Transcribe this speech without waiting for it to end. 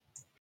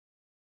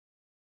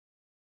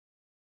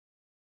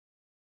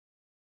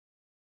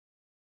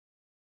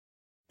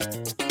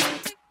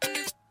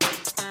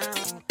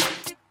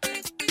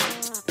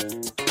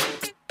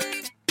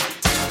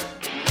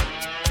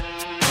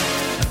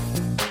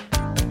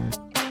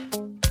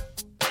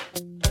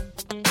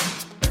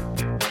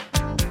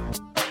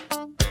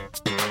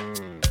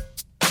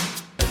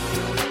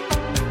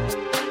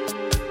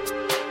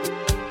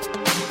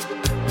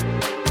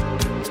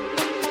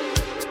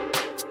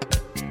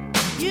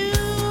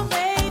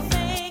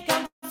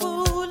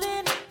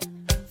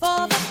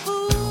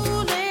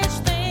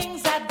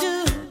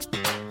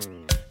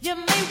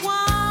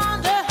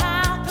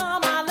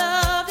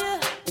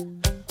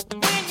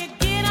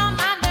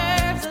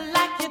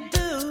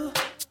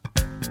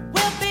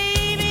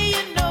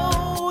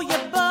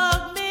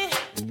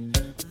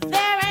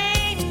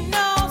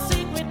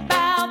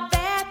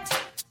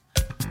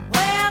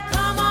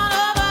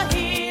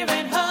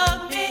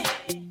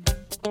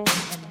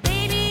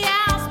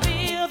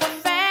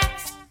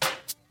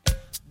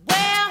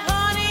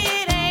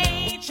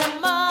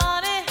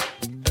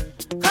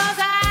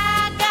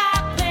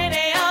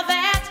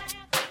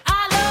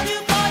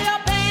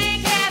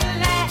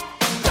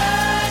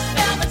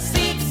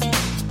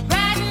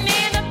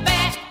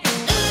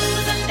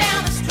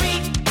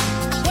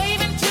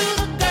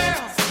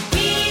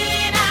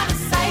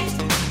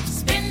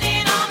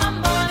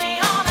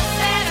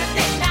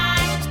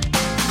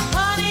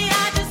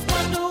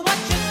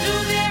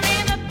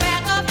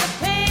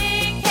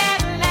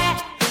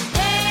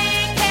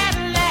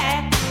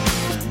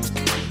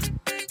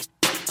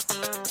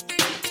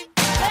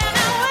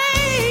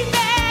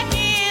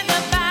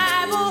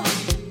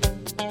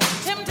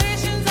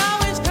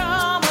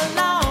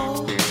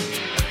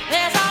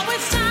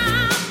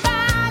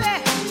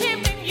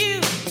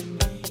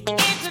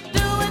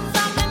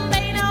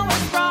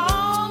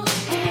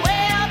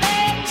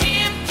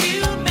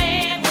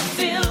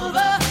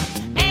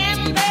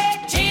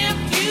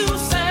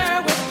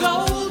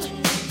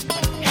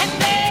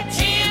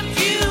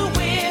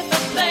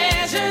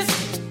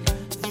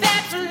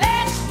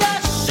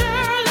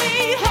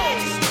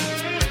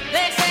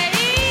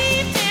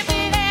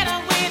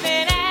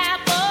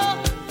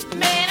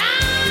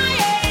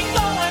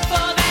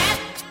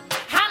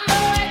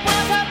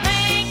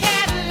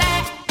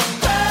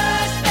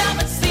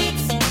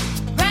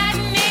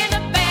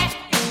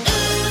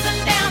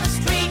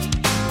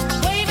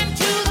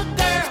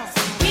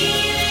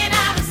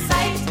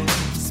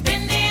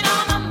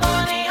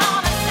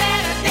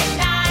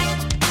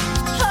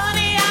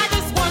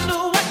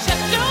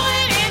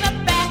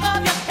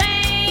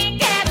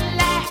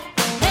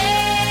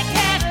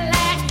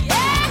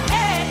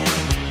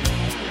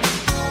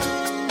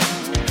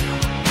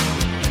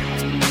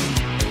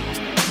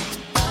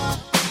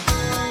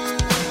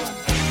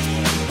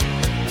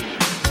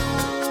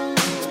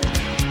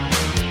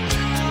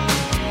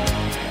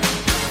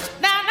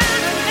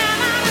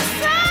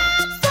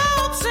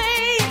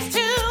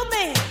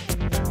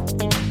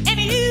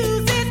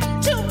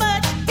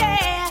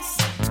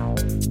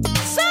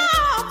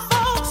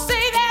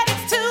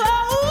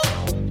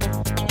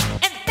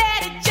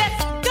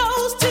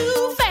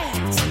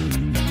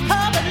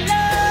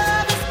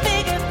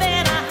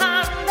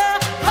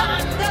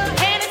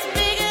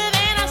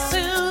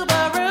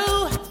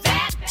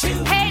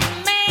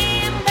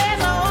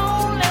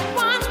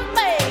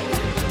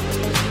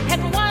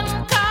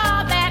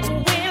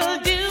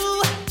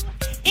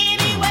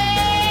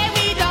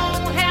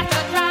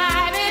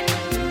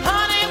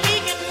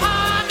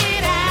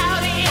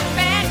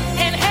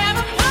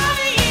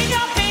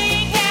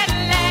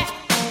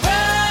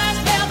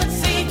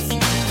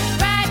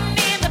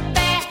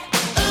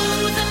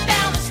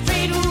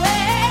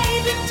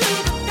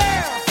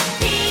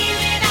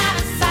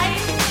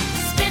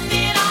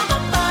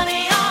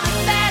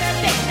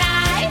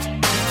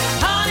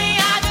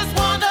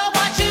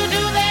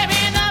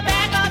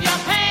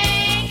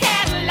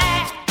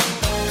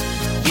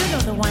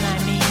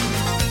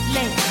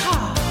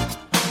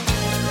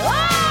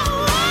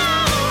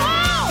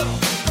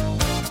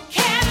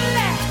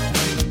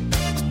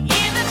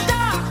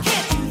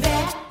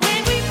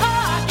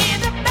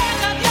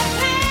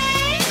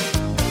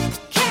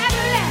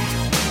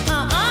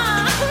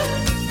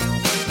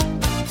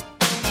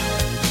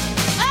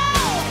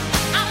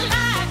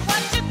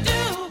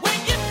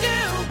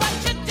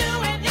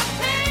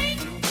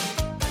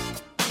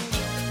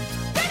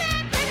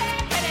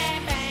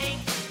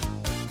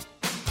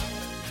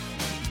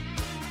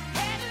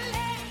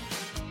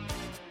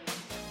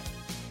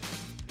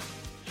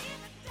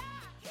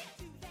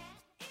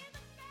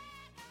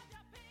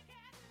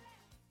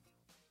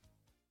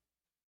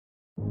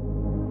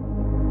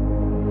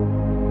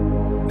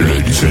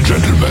Ladies and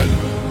gentlemen,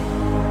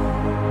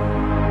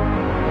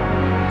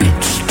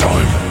 it's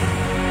time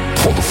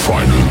for the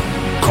final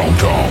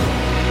countdown.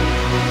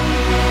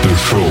 The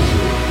show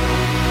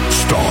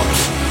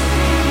starts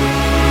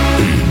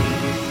in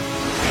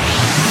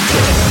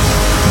 10,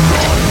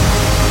 9,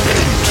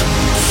 8,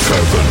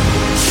 7,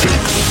 6,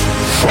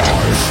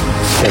 5,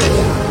 4,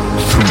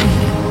 3,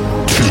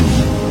 2,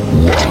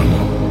 1.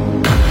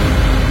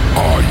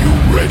 Are you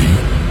ready?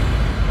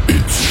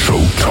 It's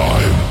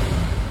showtime.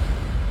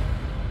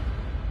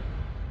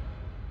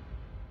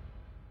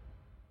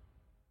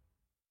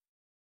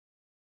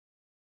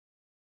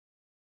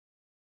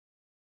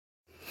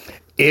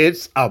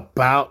 It's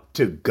about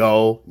to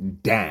go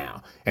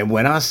down. And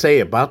when I say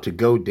about to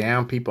go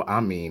down, people, I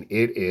mean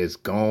it is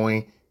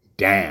going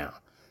down.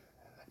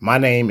 My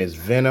name is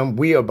Venom.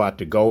 We are about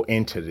to go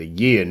into the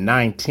year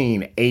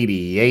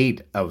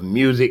 1988 of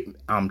music.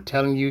 I'm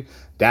telling you,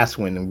 that's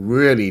when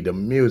really the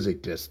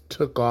music just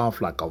took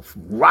off like a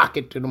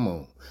rocket to the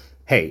moon.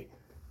 Hey,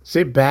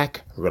 sit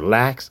back,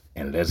 relax,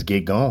 and let's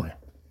get going.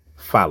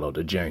 Follow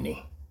the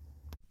journey.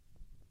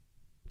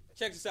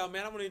 Check this out,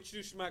 man. I want to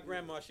introduce you to my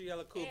grandma. She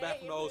hella cool, back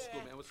from the old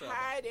school, man. What's up?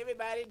 How's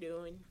everybody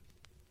doing?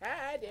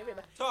 How's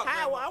everybody? Talk,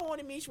 Hi, Grandma. I want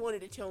to meet one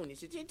of the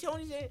Tonys. Is it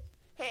Tony's in?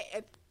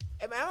 Hey,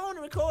 am I on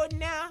the recording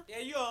now? Yeah,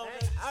 you on.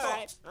 All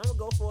right, I'm gonna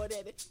go for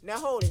it. Now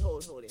hold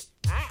it.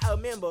 I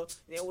remember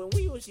that when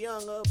we was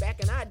younger,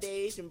 back in our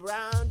days, and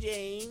Brown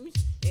James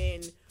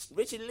and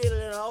Richard Little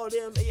and all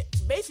them.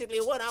 Basically,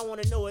 what I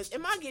want to know is,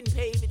 am I getting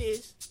paid for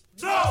this?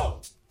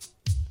 No!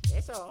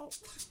 That's all.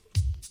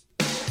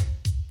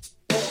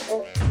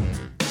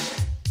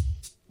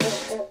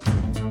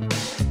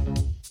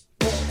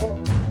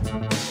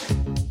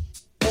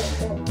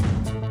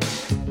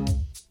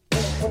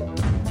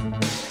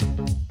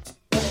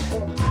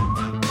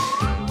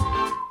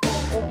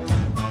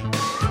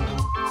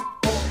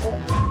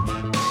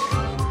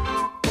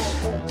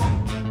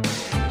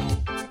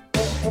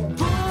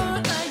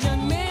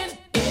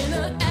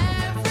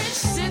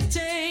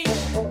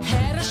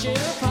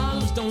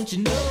 Don't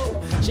you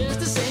know, just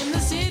the same the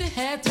city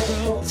had to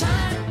grow.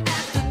 Time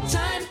after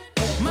time,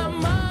 my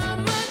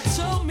mama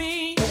told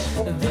me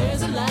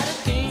there's a lot of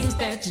things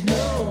that you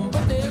know,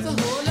 but there's a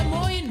whole lot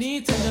more you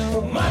need to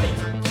know. Money,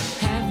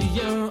 have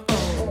your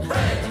own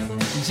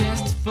friends,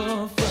 just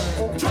for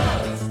fun.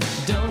 Drugs,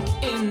 don't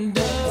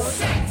indulge.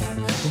 Sex,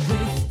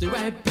 with the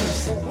right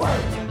person.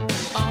 Work,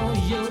 all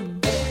your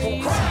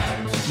days.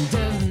 Crime,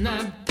 does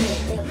not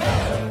pay.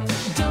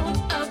 Love, don't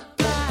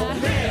apply.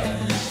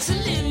 Live, to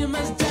live you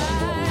must die.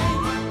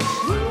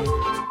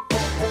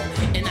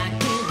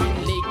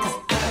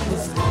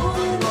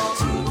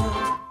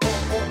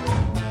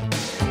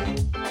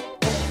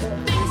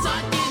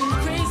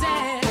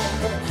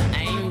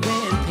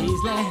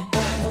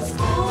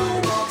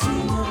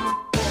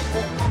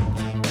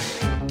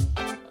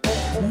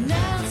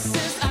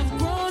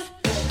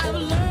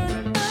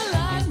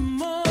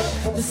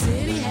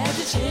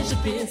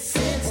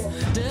 Since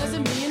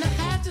doesn't mean I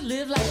have to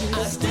live like you.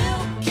 I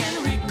still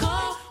can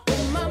recall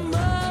when my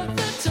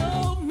mother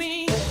told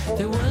me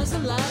there was a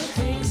lot of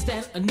things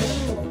that I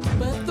knew,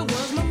 but the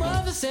ones my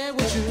mother said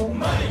were true.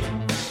 Money,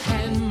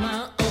 had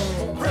my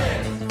own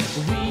friends,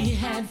 we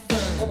had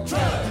fun.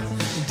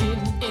 Drugs,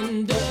 didn't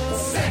indulge.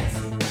 Sex,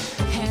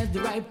 had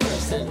the right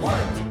person.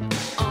 Work,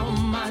 all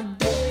my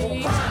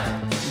days.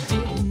 Crime,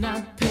 did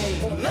not pay.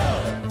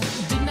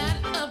 Love, did not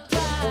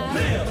apply.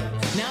 Live,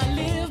 now I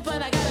live,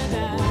 but I gotta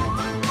die.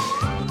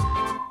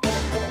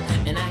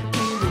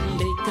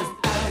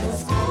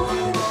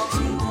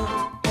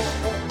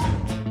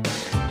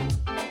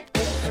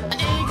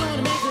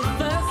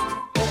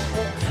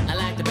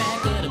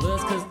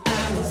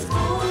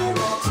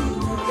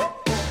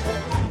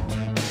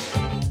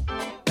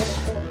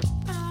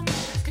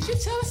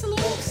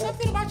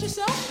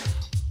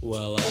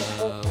 Well,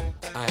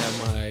 I have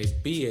my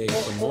BA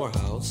from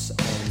Morehouse,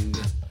 and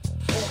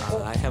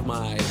I have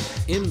my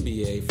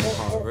MBA from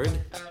Harvard,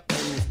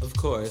 and of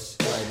course,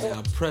 right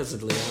now,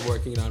 presently, I'm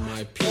working on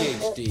my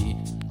PhD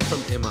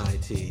from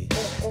MIT.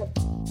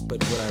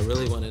 But what I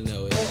really want to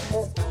know is,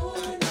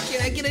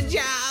 Can I get a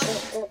job?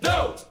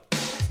 no!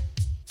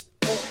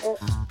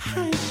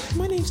 Hi,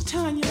 my name's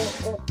Tanya.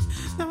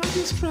 Now I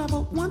just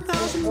traveled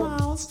 1,000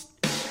 miles.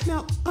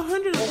 Now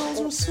 100 of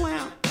those were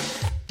swam.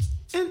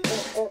 And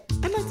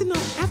I'd like to know,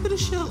 after the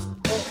show,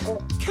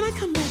 can I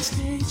come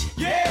backstage?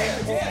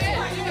 Yeah! Get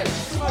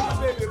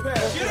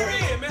her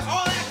in, man,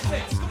 all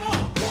access, come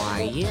on!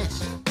 Why,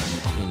 yes,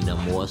 Kingdom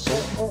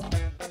morsel.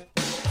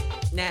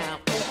 Now,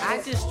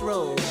 I just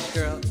drove,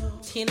 girl,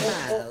 10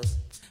 miles.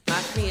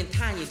 My friend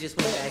Tanya just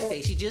went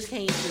backstage. She just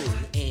came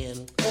through.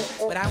 And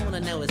what I want to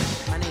know is,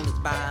 my name is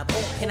Bob.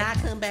 Can I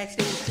come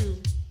backstage too?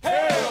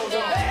 Hell no!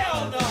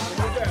 Hell no!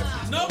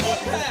 No more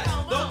pass!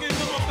 Don't get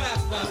no more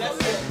pass now, that's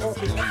it.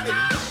 That's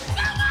it.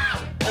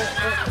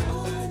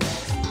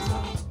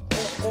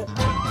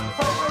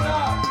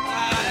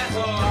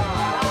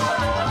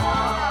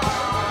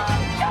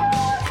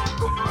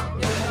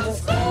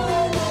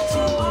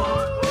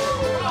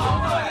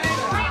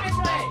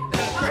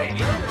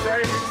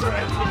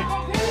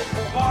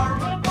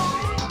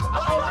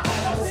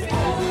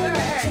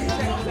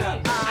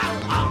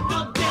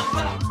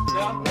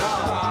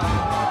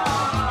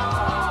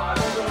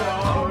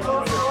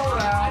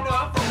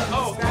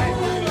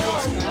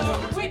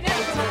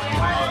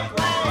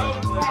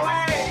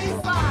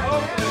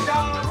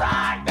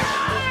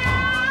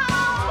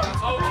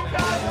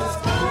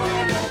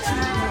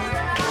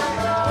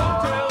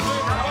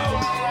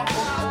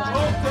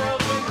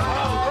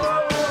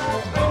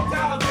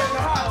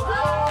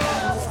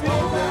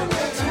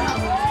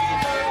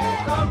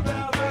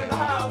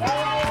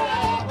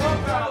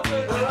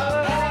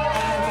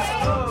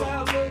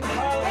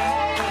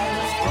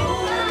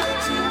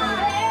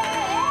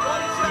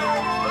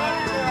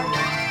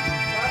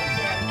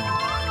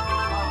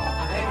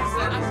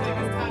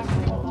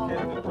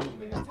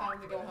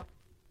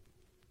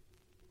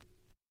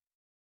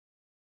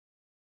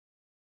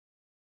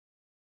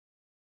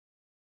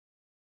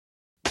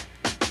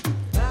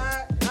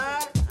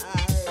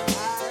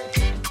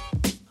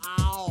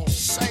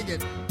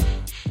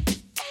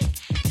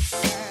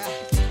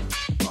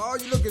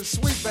 looking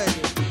sweet,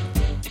 baby.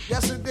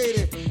 Yes,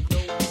 indeed.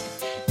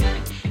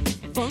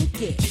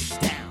 Funky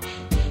down.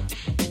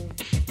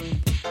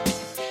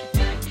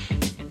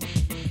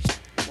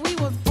 We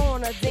was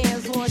on a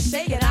dance floor,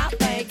 shaking our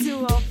thing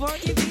to a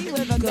funky beat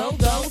with a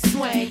go-go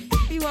swing.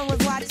 Everyone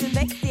was watching,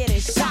 they stared in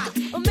shock,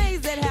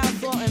 amazed at how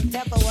Salt and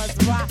Pepper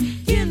was rock.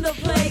 In the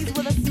place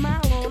with a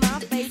smile on our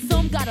face,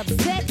 some got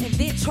upset and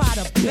then tried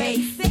to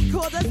base. They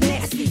called us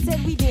nasty,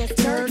 said we danced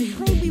dirty,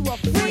 claimed we were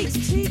freaks,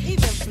 cheap,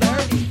 even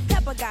flirty.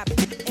 Pepper got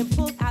picked and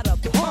pulled out a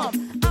pump.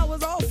 I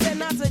was all set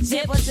not to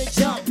jib but to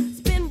jump.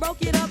 Spin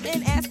broke it up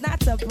and asked not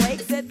to break.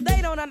 Said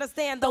they don't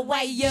understand the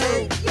way you.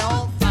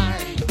 Your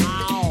thing.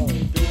 Ow.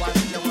 Do what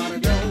you wanna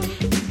do.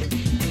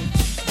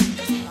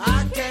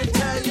 I can't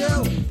tell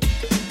you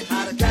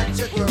how to catch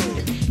a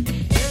groove.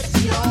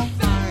 It's your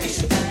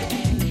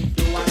thing.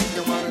 Do what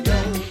you wanna do.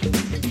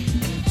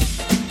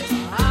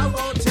 I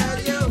won't tell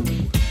you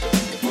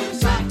when to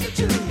stop the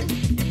tune.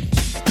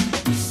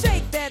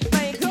 Shake that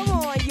thing, come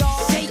on,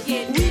 y'all. Shake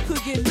it. We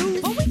could get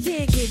loose, but we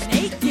can't get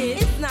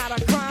naked. It's not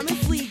a crime,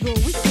 it's legal.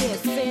 We can't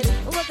sin.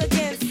 Look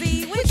again,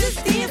 see, we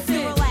just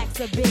dancing. Relax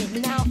a bit,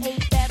 now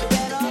ain't that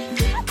better?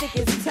 I think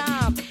it's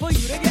time for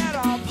you to get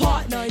our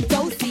partner and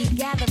dosey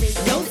gathering.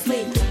 No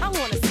sleep. I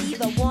wanna see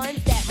the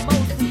ones that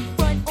mostly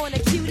front on a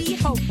cutie.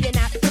 Hope you're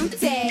not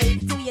fruity.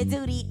 Do your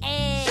duty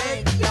and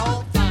Shake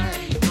your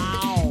thing.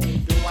 Ow.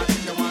 Do what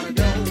you wanna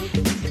do.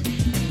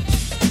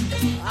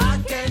 I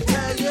can't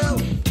tell you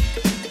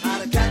how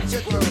to catch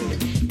a groove.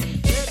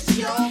 It's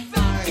your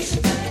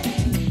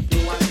thing. Do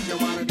what you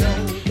wanna do.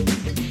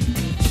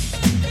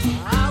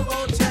 I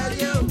won't tell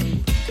you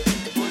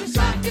when to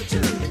stop the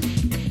tune.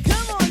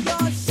 come on,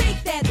 y'all,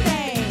 shake that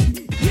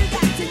thing. You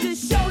got to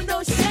just show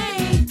no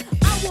shame.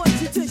 I want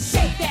you to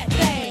shake that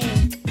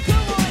thing.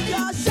 Come on,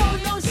 y'all, show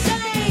no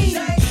shame.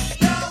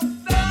 Shake your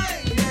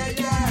thing,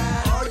 yeah,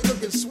 yeah. Oh, you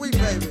looking sweet,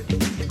 baby.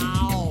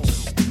 Ow.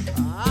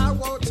 I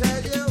won't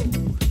tell you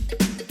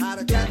how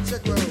to catch a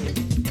groove.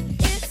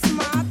 It's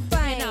my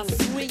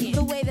thing.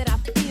 The way that I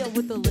feel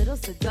with a little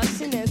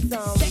seduction and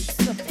some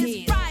sex appeal.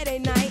 It's Friday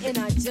night and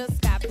I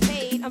just got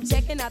paid. I'm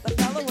checking out the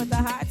fella with the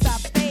high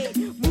top fade.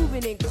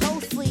 Moving in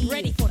closely.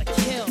 Ready for the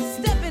kill.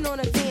 Stepping on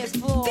a dance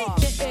floor.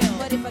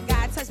 But if a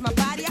guy touch my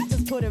body, I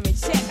just put him in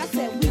check. I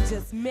said we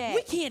just met.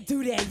 We can't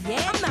do that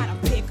yet. I'm not a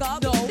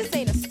pickup. No. This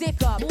ain't a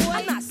stick up. Boy.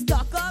 I'm not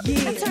stuck up.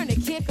 Yeah. I turn the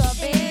kick up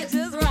and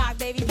just rock,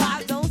 baby.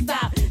 Pop, don't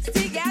stop.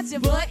 Stick out your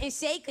butt and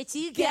shake what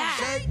you got.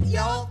 Shake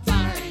your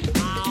thing.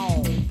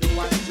 Ow. Do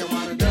what you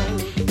wanna do.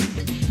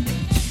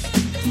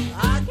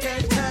 I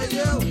can't tell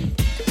you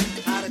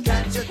how to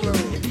catch a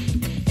groove.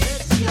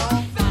 It's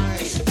your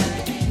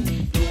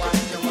thing. Do what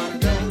you wanna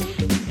do.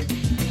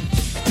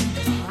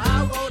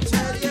 I won't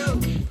tell you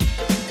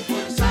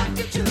when to stop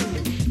the tune.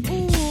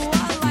 Ooh, I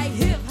like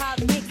hip hop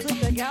mixed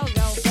with the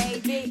go-go,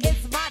 baby.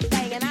 It's my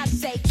thing and I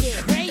shake it.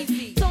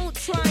 Crazy. Don't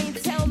try and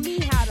tell me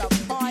how to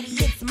party.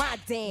 It's my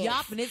dance.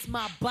 Yup, and it's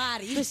my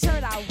body. The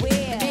shirt I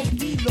wear, make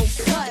me look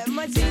cut.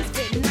 My jeans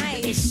fit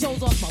nice. It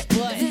shows off my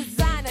butt.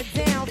 Designer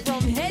down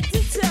from head to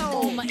toe.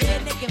 Oh, my ear,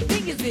 neck, and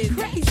fingers is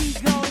crazy.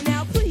 Go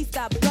now, please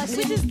stop blushing.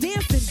 We just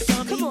dancing,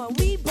 dummy. Come on,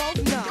 we both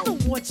know. I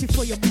don't want you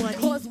for your money.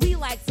 Cause we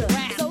like to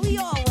rap, so we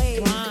always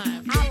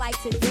rhyme. I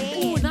like to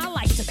dance. Ooh, and I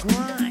like to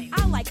grind.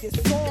 I like this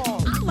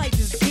song. I like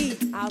this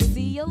beat. I'll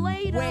see you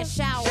later. Where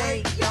shall we?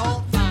 Shake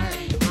your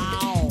thing.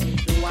 Ow.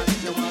 Do what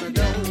you wanna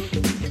do.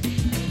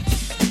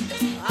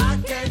 I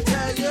can't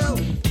tell you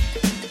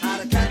how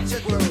to catch a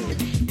groove.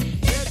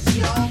 It's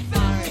your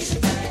thing.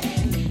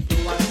 Do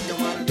what you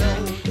wanna do.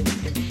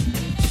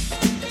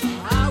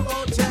 I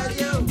won't tell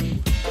you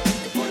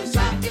when to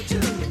stop the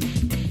tune.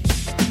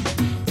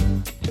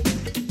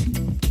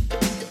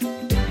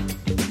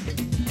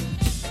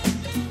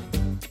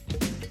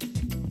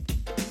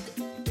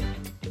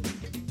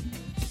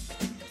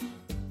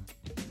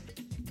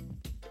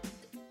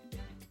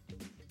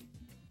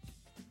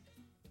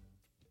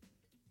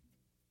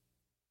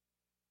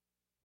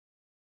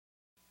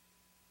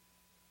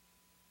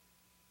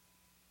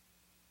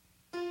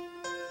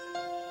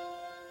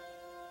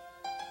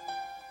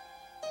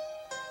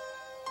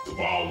 The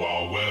Wild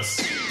Wild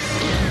West.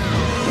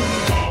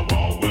 Wild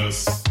Wild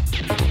West.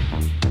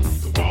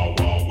 The Wild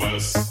Wild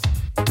West.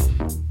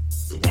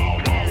 The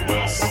Wild Wild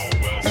West.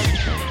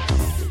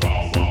 The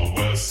Wild Wild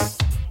West.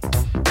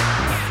 The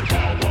Wild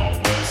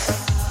Wild West.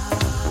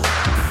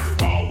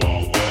 The Wild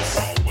Wild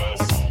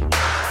West.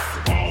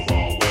 The Wild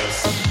Wild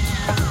West.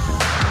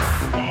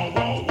 The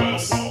Wild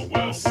Wild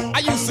West. I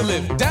used to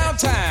live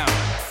downtown,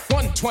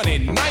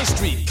 129th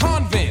Street,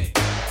 Convent.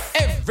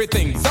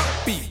 Everything's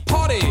upbeat,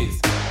 parties,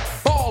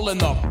 ball in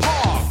the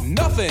park,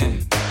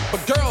 nothing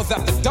but girls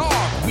after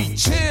dark. We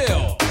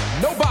chill,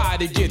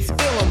 nobody gets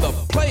ill in the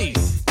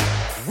place.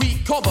 We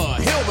call the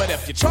hill, but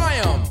if you try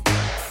 'em,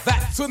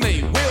 that's when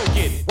they will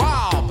get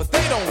wild. But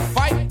they don't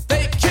fight,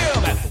 they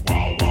kill. That's the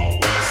Wild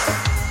Wild West.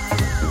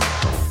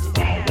 The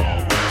Wild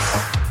Wild West.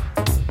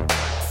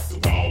 The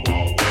Wild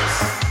Wild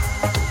West.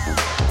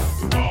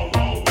 The Wild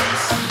Wild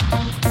West.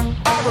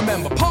 I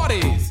remember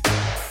parties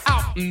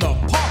out in the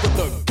park with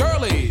the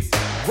girlies,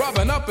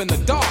 rubbing up in the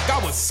dark,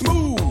 I was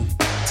smooth.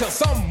 Till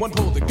someone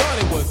pulled the gun,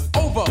 it was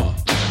over.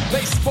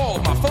 They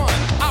spoiled my fun,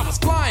 I was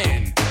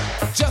flying.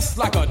 Just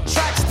like a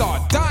track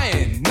star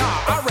dying. Nah,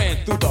 I ran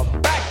through the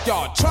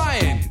backyard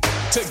trying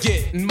to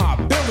get in my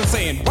building,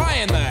 saying, why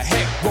in the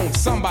heck won't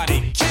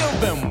somebody kill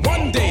them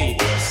one day?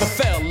 The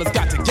fellas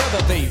got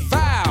together, they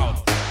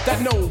vowed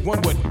that no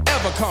one would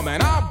ever come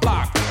in our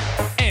block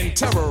and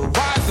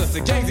terrorize us.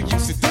 The gangs that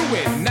used to do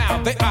it,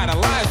 now they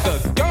idolize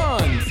us.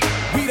 Guns,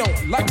 we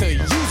don't like to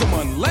use them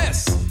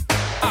unless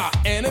our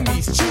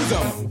enemies choose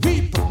them.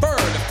 We prefer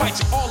to fight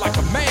you all like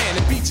a man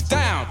and beat you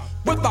down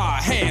with our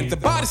hands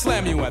and body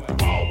slam you at the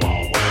Wild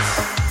Wild West.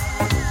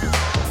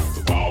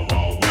 The Wild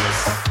Wild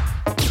West.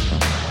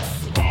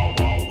 The Wild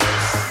Wild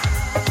West.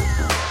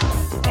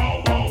 The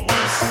Wild Wild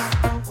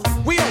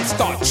West. We don't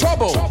start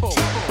trouble,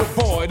 but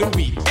boy do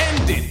we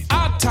end it.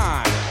 Our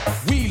time,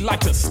 we like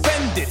to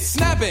spend it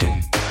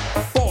snapping.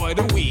 Boy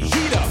do we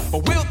heat up,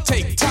 but we'll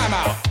take time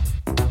out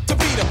to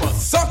beat up a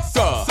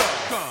sucker.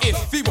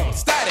 If he won't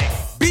static,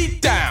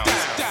 beat down.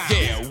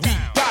 Yeah, we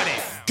got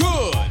it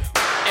good,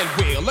 and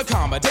we'll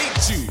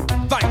accommodate you.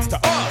 Thanks to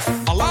us,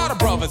 a lot of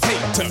brothers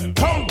hate to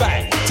come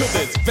back to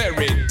this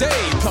very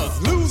day.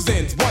 Cause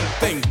losing's one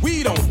thing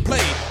we don't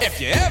play. If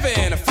you're ever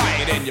in a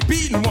fight and you're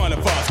beating one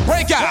of us,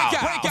 break out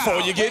before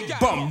you get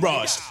bum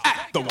rushed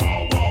at the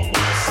Wild Wild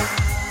West.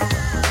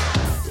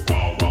 The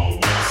Wild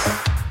Wild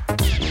West.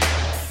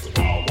 The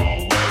Wild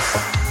Wild West.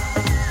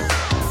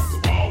 The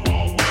Wild Wild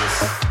West.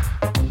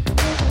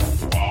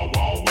 The Wild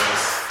Wild West.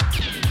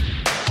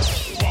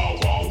 The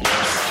Wild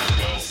Wild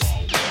West.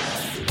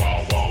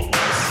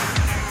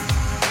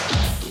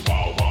 The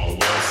Wild Wild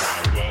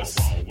West.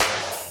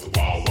 The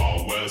Wild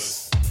Wild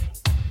West.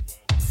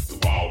 The Wild Wild West. The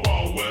Wild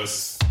Wild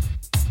West.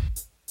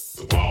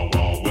 The Wild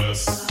Wild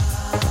West.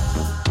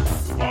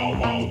 The Wild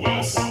Wild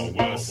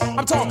West.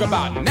 I'm talking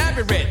about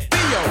Nabby Red,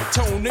 Theo,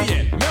 Tony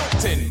and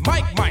Milton,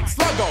 Mike,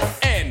 Sluggo,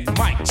 and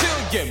Mike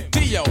Chilliam,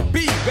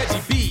 D.O.B.,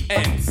 Reggie B,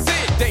 and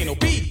Sid, Dano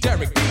B,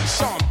 Derek B,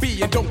 Sean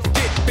B, and don't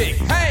forget Big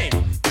Hank,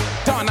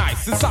 Don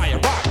Ice and Sire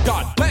Rock,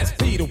 God bless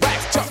Peter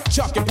Wax,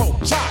 Chuck and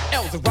Pope Chop,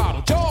 El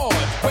Dorado George.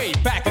 Way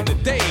back in the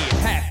day,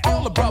 had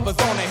all the brothers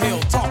on the hill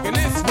talking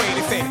this way.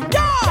 They said,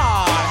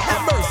 God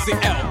have mercy,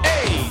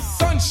 L.A.,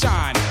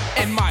 Sunshine,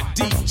 and my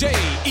DJ,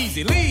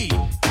 Easy Lee,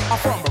 are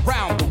from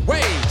around the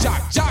way.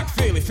 Jock,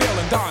 Philly,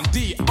 and Don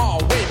D all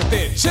way, but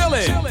they're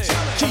chillin'.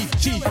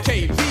 Keith,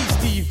 KV,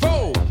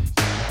 Steve-O,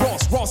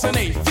 Ross and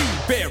A.V.,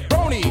 Bear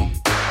Brony,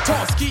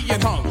 Toski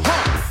and Hung.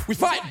 We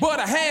fight but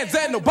our hands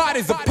and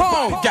nobody's a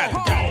pawn. Got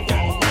it.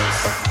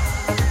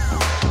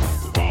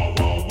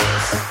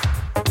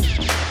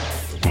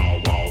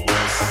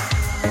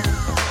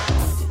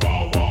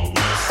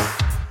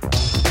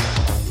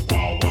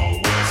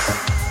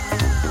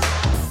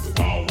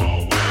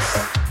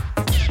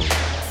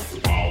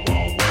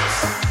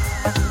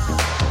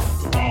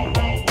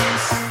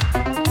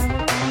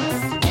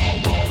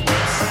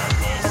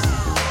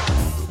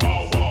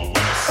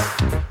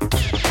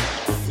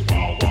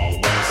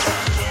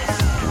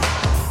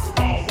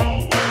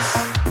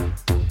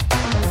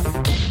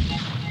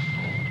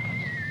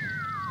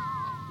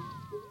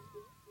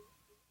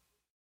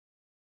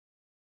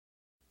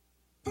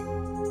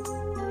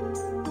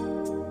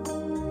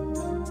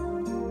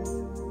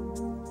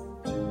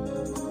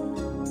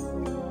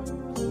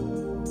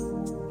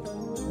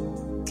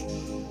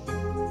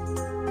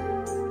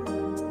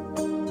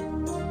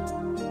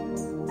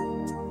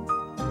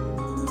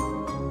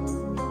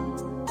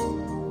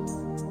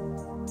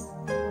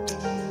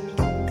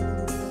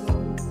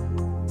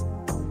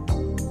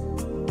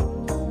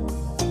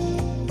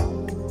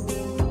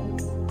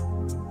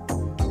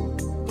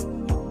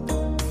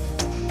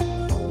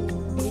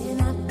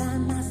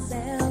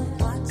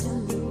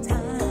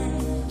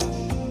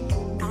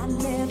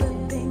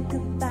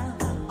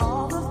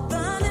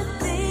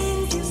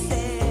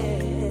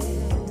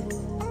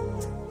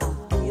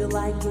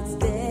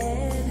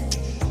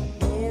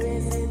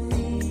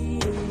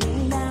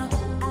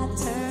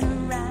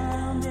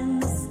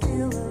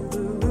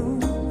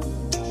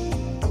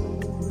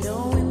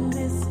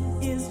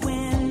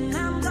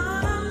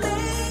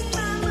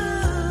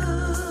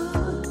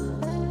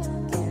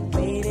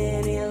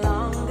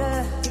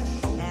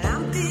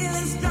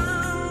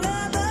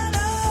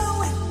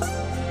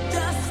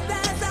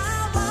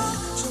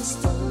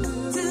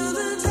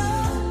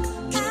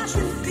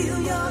 Feel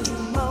your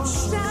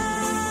emotion.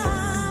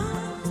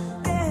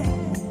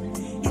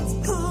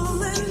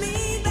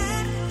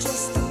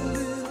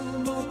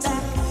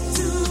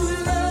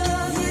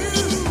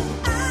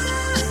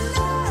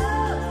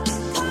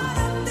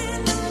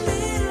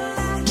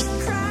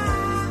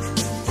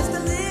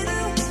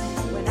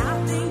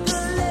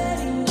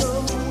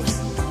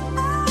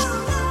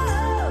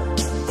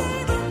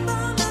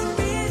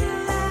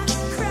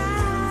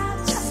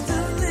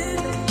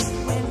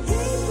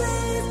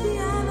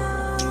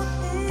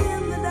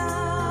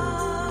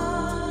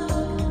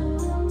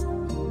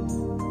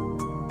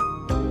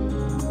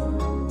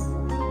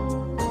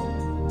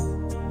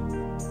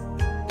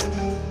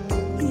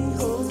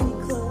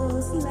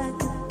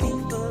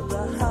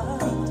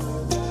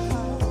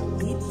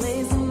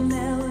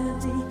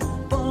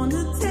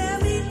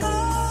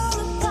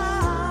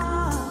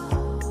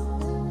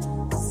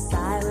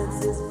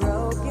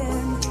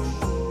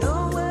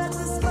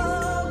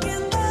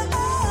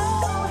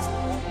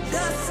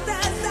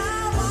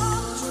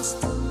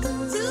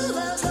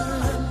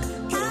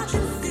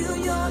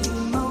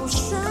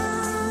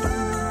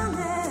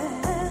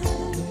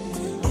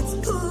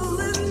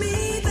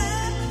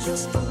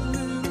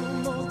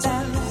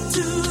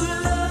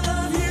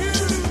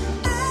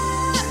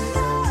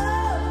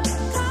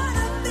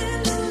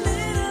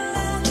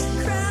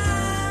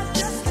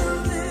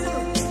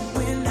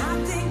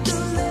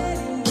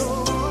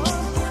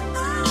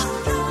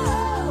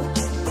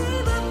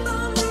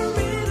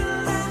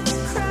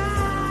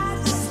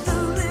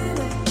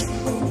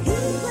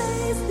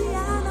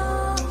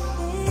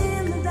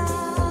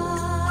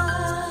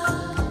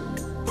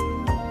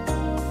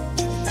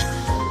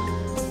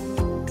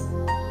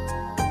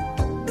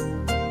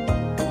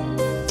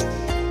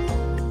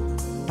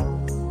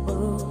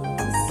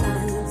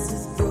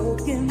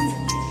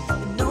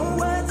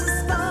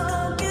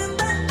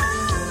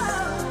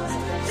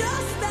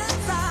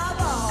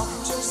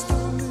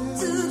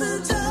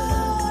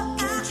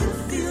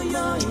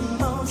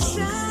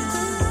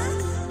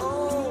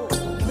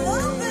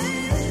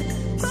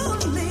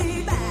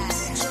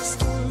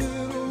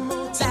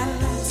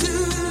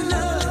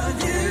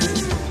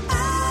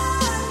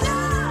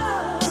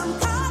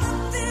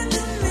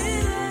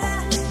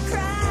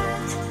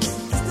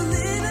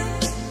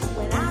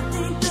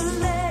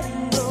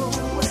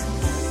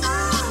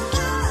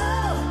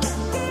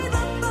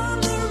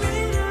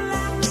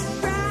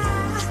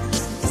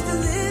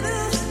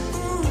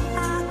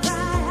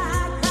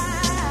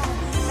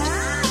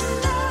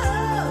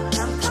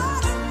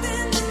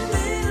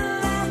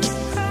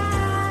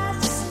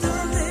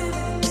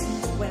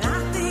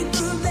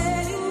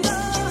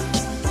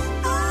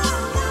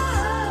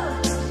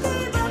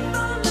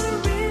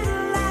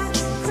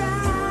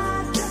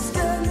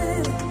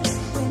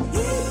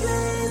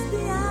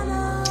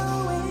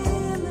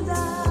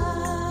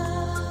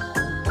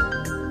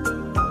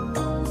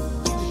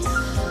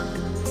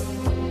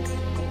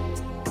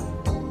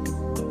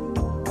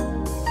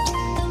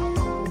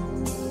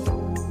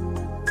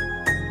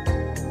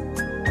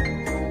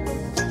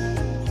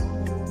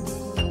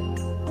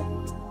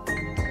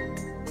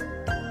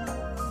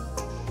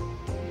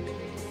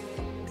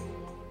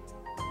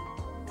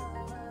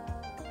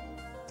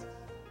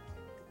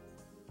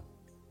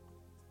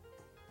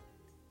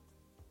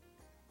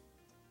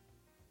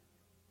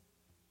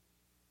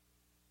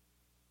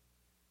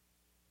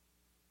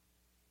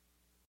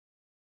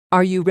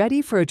 Are you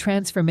ready for a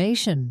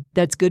transformation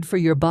that's good for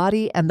your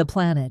body and the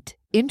planet?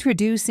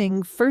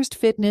 Introducing First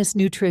Fitness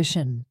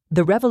Nutrition,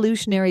 the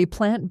revolutionary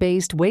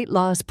plant-based weight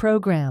loss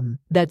program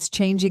that's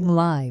changing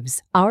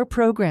lives. Our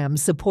program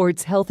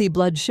supports healthy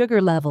blood sugar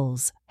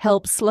levels,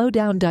 helps slow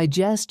down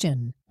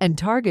digestion, and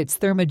targets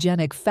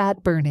thermogenic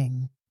fat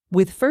burning.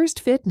 With First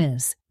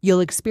Fitness,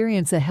 you'll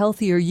experience a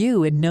healthier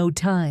you in no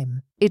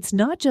time. It's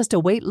not just a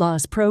weight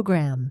loss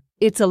program.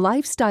 It's a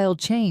lifestyle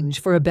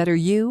change for a better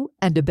you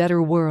and a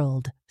better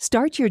world.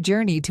 Start your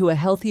journey to a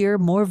healthier,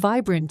 more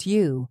vibrant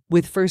you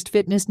with First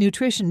Fitness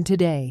Nutrition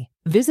today.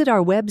 Visit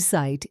our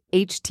website,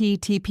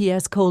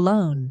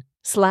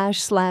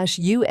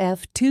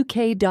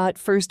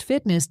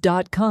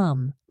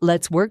 https://uf2k.firstfitness.com.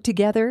 Let's work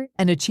together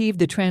and achieve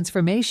the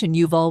transformation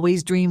you've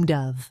always dreamed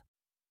of.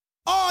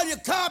 All you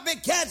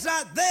copycats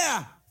out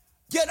there,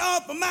 get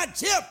off of my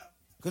tip.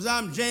 Cause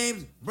I'm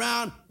James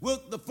Brown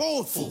with the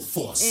full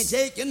force. Ain't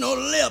taking no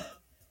lip.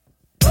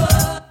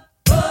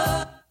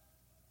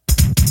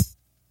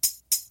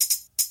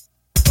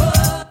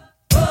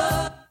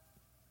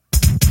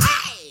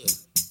 Hey!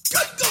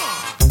 Good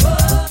God!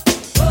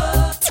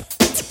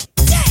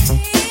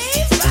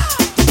 James Brown!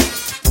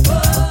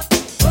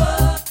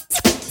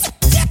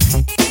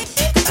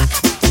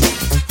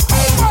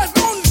 Homeboys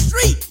on the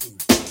street,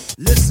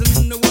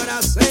 listen to what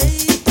I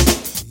say.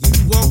 You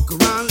walk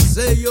around and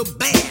say you're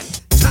bad,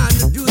 trying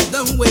to do it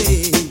the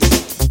way.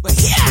 But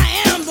here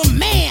I am, the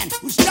man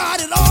who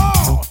started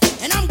all,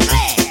 and I'm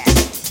glad,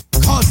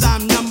 cause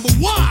I'm number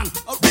one,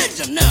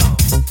 original.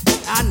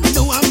 I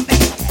know I'm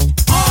bad.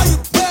 All you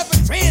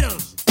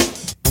perpetrators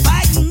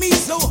fighting me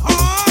so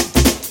hard,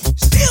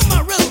 steal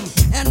my rhythm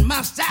and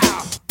my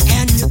style,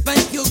 and you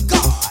think you're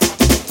God.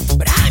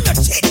 But I'm your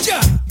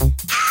teacher.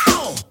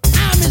 Ow!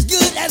 I'm as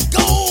good as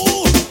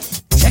gold.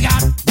 Check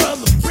out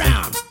Brother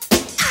Brown.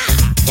 I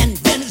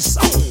invented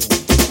soul.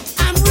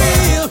 I'm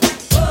real.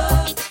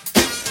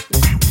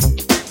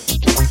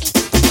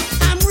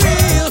 I'm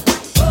real.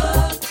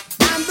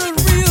 I'm the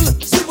real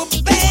super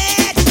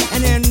bad.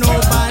 And ain't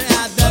nobody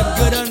out there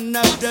good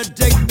enough to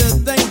take the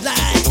things I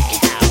have.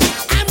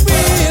 I'm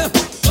real.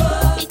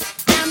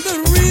 I'm the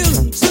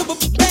real super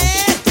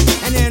bad.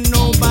 And ain't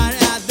nobody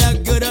out there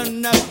good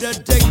enough to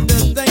take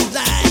the things I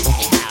have.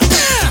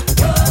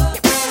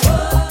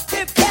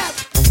 Hip hop.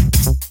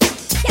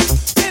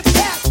 Hip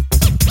hop.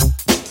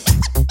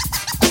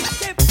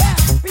 Hip hop.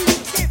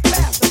 Hip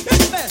hop.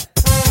 Hip hop.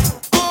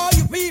 All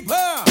you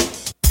people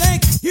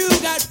think you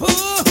got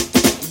pull,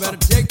 you better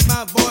take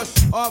my voice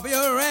off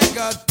your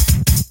record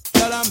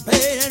till I'm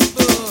paid in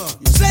full.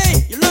 You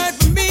say you learned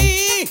from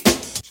me,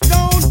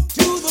 stone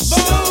to the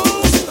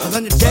bone.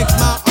 Then you take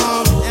my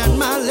arms and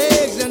my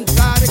legs and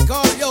try to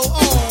call it your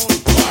own.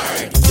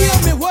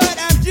 Give me what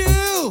I'm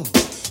due.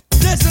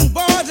 Listen,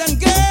 boys and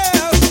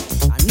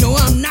girls, I know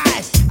I'm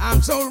nice,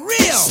 I'm so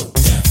real.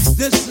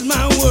 This is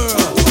my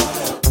world.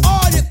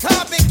 All you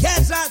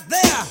copycats out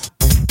there,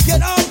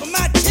 get off of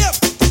my tip.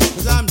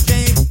 Cause I'm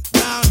James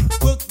Brown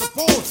with the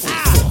force. I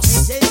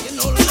ain't taking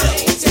no lip.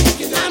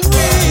 I'm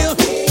real.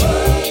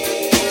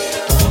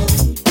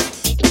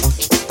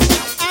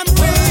 I'm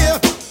real.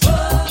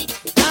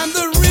 I'm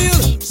the real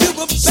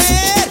super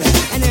bad.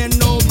 And ain't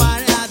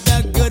nobody out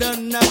there good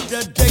enough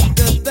to take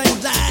the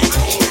things I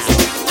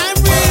have.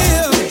 I'm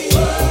real.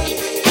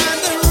 I'm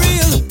the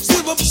real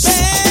super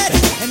bad.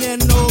 And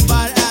ain't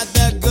nobody out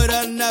there good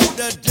enough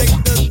to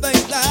take the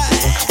things I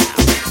have.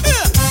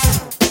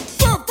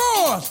 For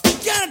force,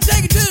 gotta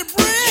take it to the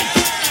bridge.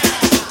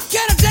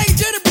 Gotta take it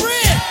to the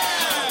bridge.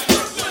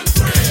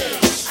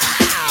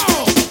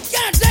 Ow!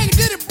 Gotta take it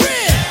to the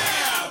bridge.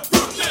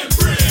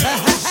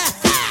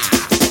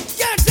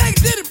 Gotta take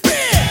it to the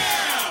bridge.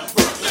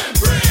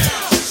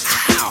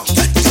 Ow!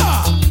 Good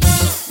God!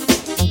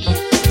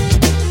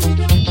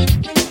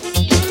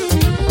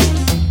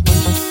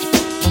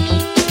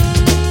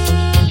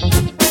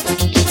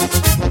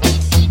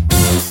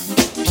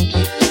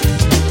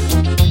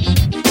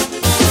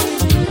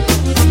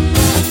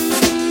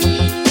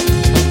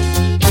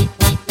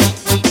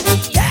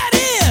 That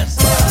is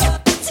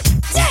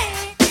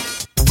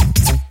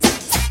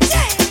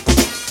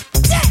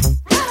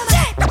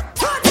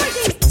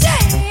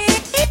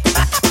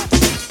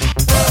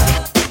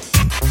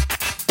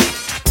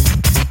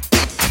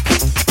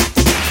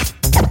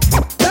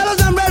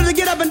fellas, I'm ready to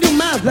get up and do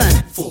my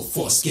thing. Full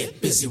force, get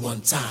busy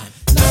one time.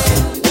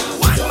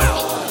 One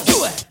more.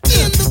 Do it.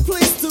 In the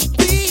place to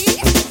be.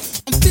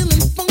 I'm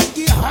feeling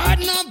funky hard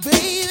now,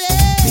 baby.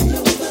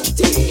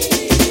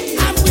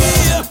 I'm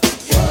real.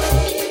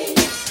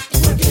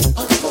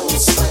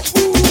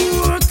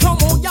 Ooh, come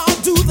on, y'all,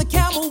 do the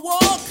camel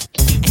walk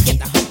and get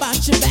the hump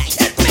out your back.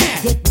 Hit me.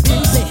 Get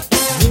busy.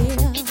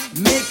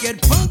 Yeah. Make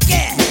it funky.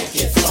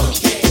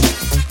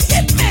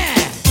 Hit me.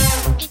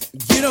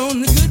 Get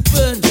on the good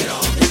foot.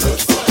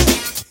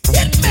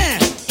 Hit me.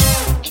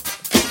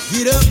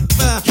 Get up.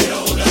 Get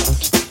on up.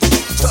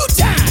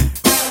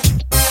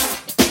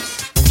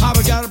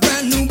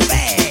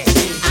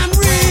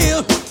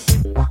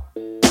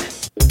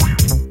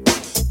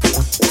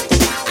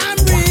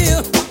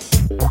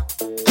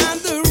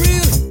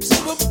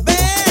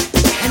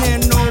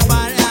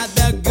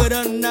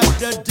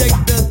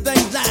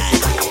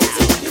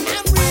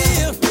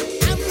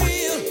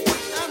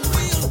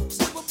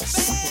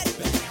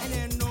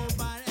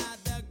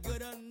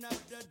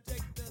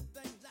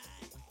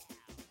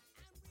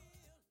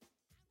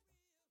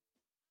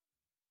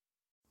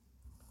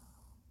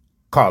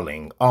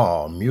 calling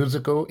all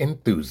musical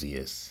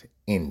enthusiasts,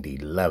 indie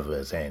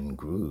lovers, and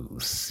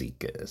groove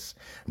seekers.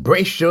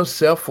 Brace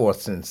yourself for a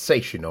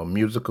sensational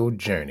musical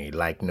journey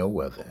like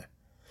no other.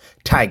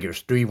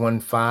 Tigers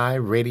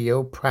 315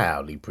 Radio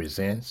proudly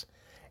presents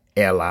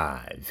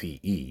LIVE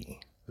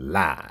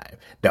Live,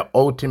 the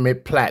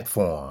ultimate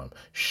platform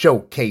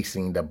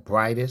showcasing the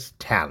brightest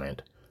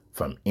talent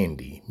from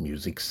indie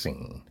music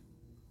scene.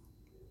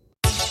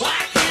 Why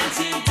can't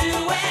you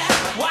do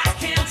it? Why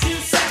can't you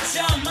set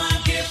your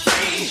monkey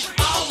free?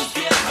 Always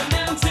giving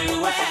them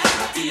to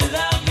it. Do you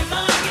love your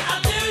monkey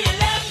or do you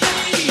love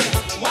me?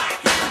 Why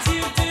can't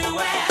you do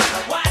it?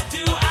 Why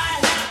do I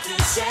have to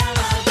share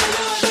the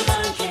blue of the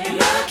monkey?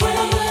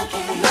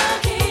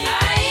 Monkey.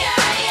 Ay,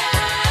 ay,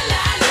 ay,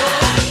 la, la.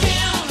 I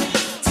count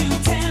to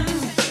 10,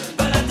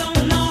 but I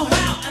don't know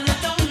how and I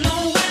don't know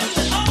when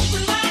to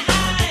open my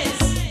eyes.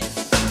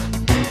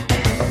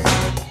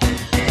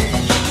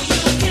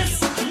 You kiss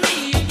me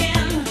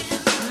again,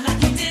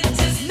 like you did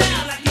just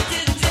now, like you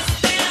did just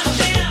down,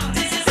 down,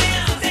 down,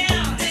 down,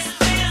 down,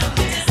 down,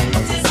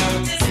 down, down.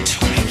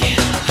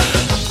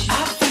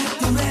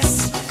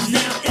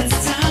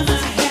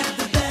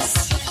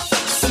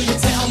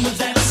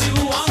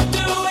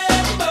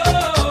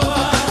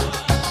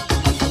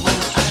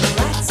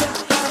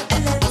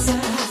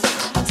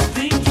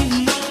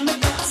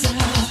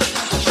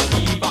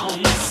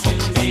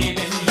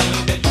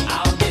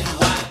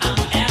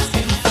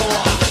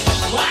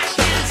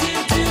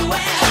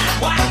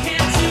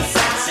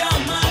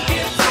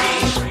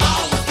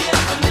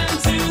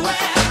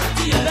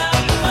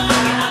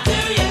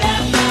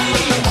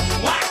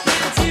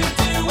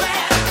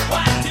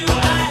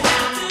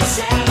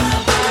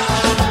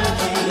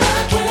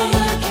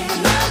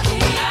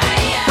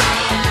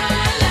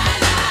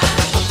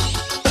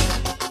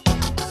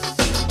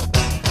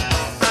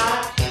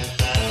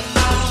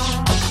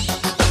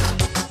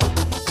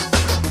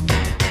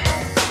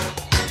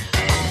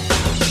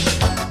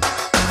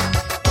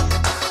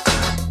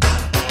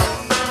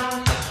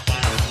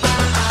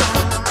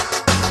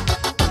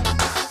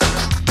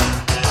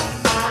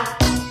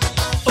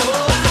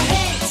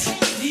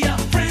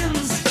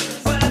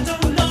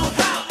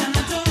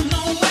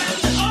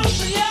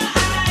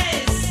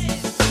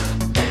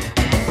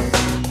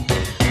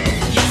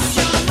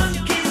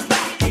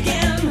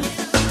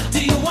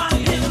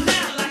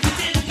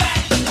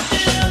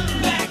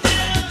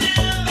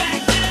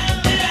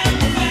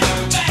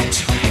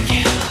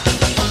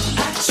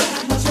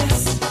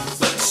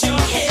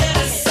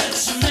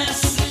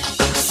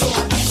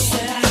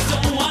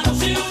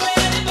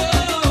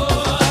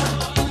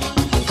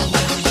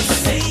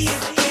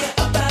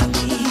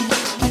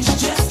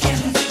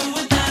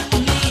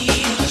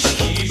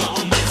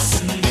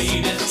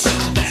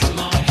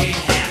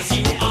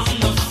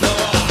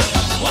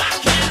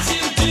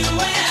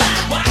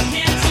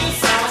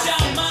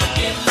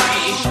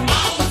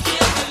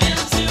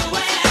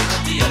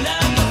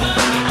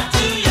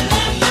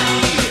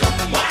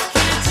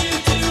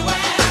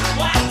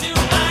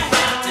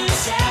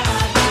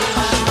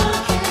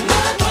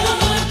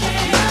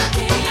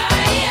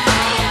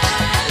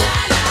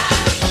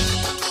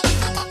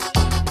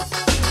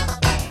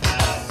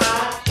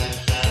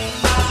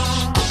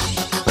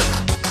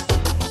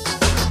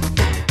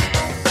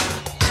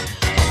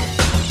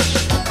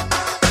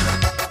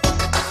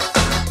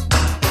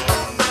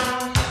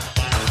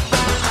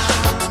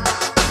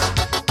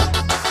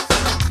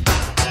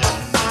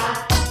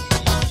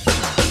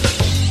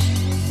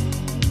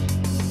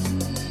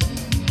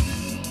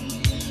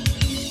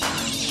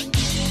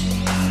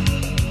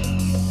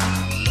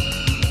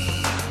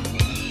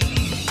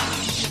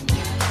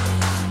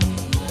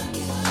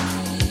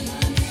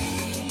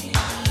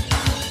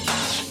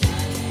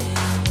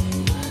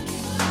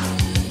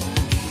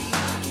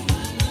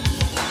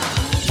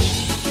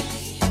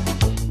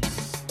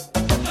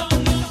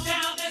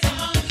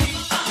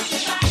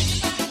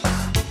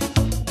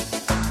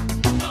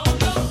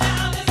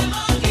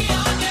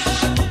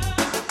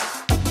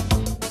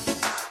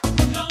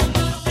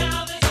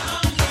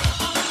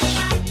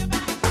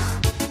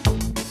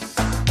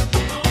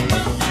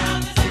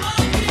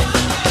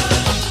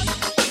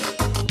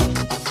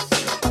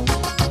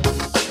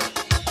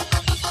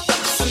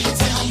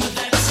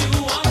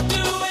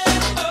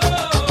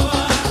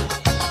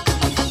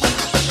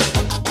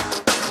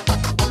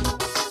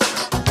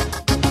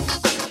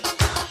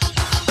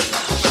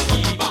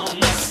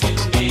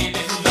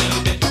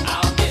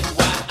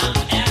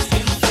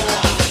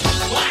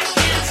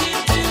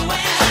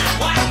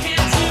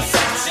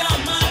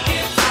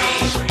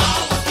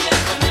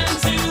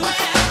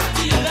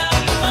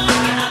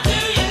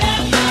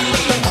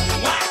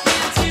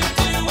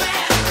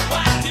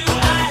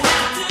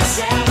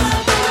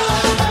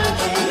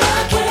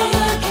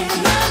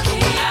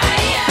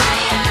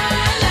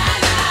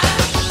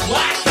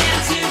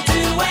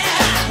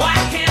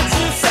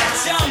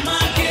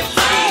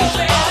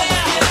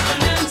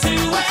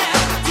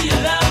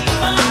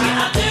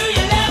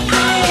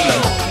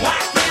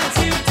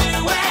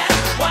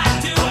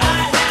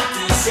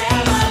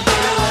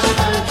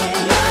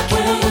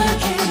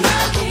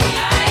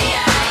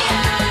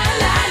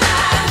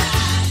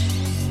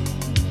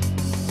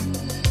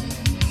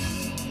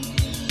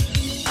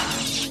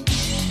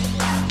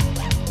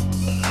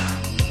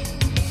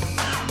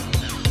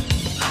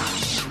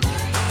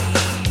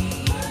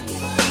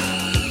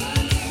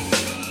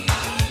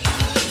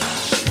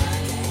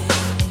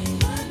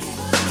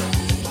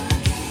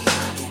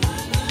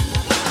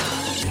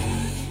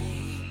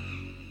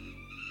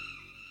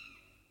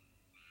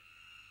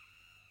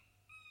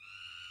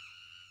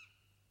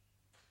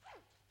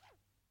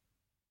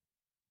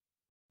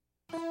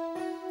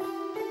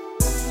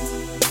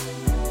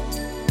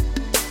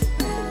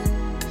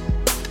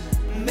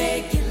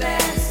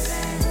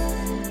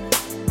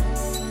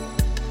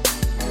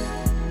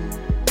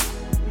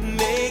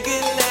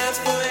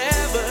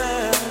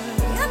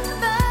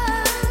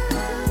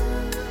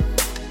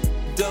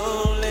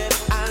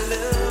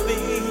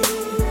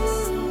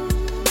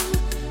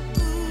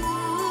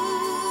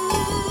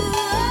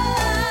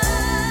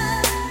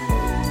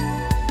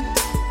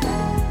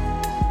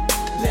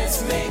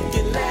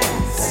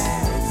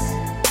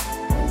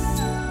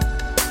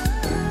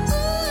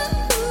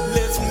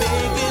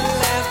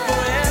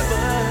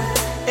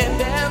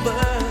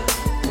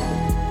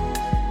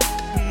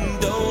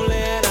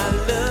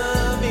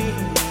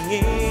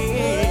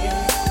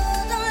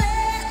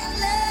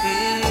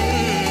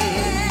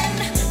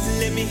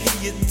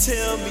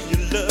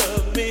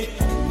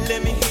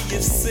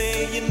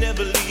 you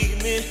never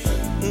leave me.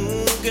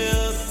 Ooh,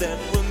 girl, that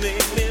would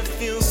make me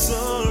feel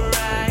so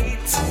right.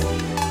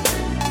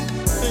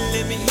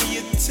 Let me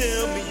hear you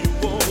tell me you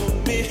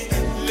want me.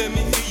 Let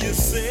me hear you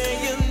say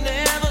you'll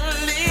never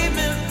leave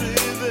me,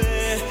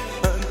 baby,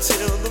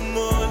 until the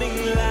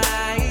morning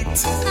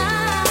light.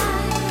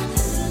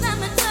 Let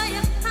me tell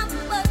you how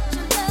much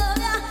I love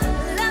ya.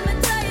 Let me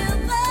tell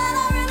you that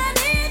I really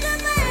need you,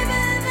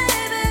 baby,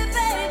 baby,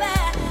 baby.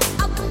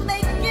 I can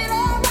make it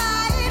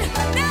alright.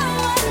 No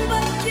one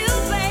but you,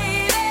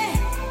 baby,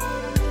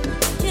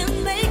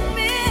 can make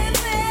me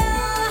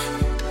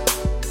feel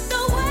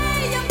the way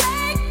you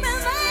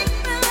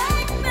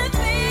make me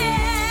feel.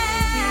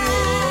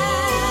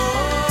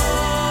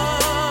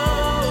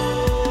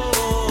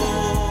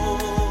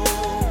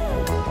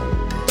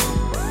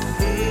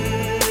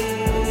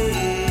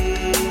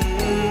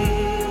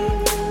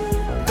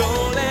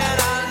 Don't let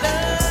our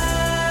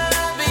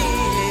love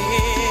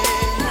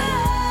end.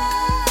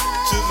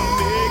 Just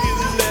make it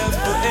last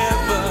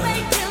forever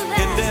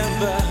and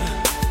ever.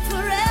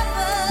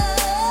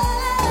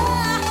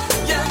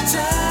 Your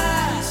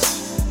touch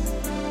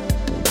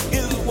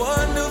is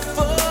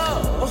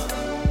wonderful.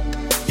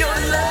 Your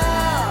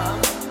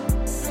love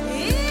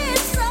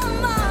It's so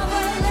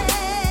marvelous.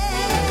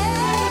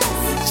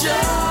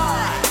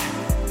 joy.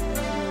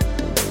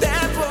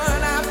 That's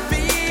what I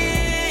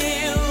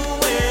feel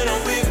when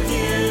I'm with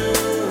you.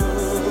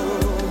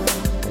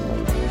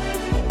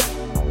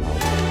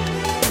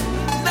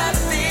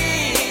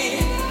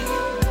 Nothing,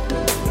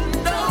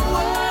 no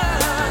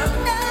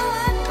one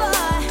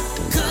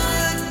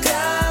could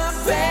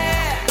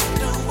compare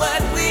to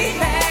what we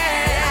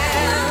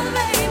have.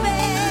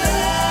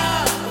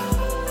 Love,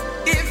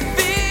 it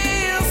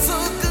feels so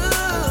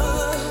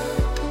good.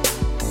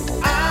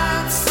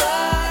 I'm so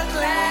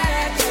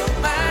glad you're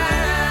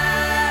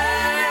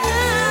mine.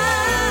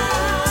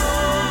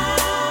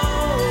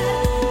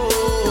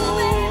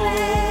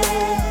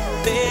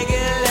 Make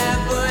it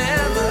last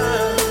forever.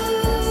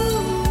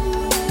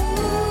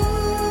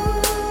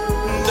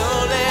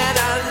 Don't let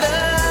our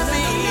love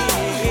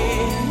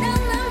end.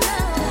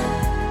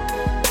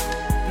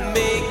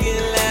 Make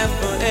it last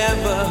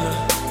forever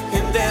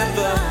and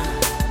ever.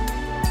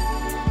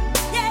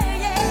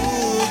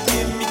 Ooh,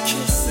 give me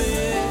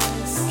kisses.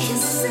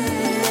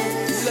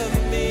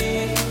 Love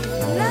me.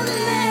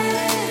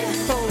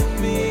 Hold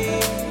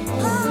me.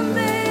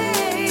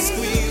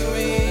 Squeeze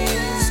me.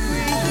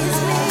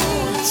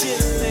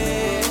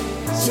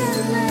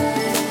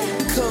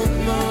 Gently.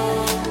 Come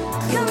on.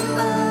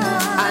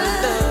 I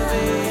love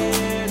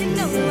it.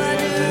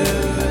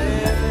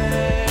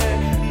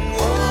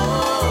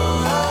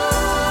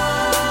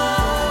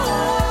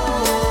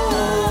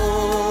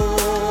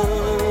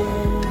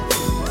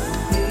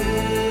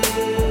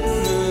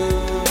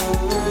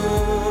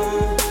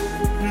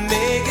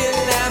 Make it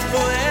last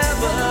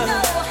forever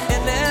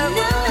and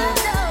ever.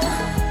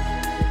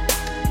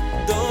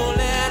 Don't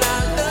let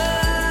our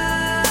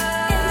love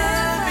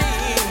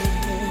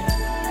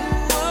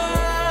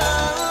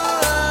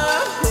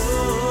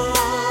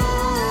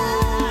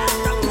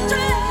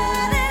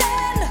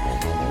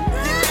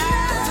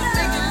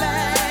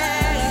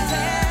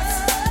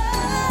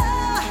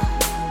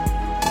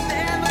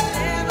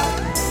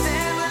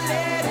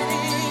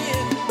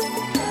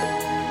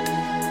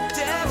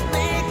Just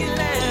make it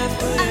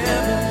last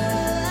forever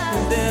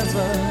and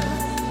ever.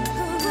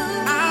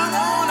 I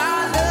want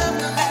our love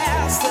to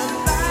last a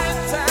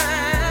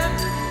lifetime.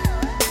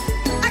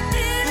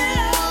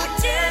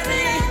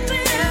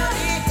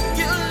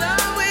 You'll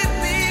always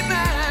be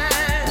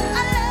mine.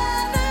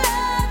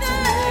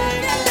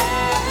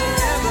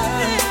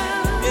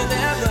 And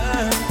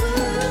ever.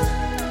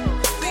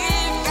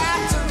 We've got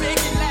to make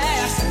it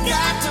last.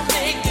 Got to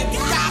make it.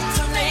 Got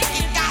to make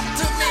it. Got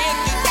to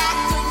make it. Got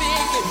to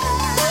make it.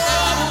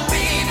 Oh,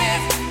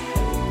 baby.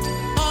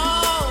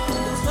 Oh,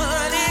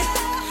 honey.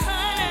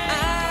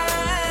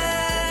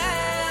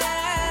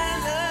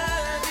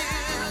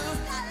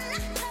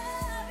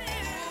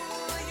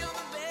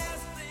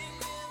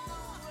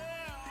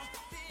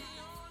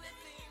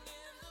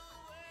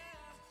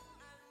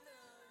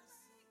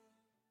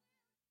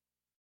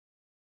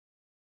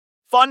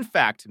 Fun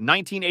fact,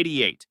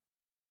 1988.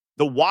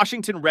 The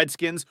Washington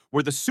Redskins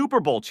were the Super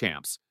Bowl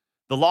champs.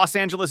 The Los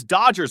Angeles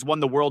Dodgers won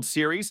the World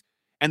Series,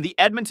 and the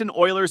Edmonton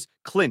Oilers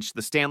clinched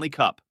the Stanley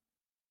Cup.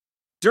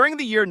 During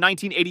the year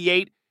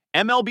 1988,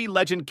 MLB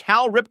legend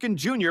Cal Ripken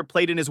Jr.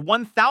 played in his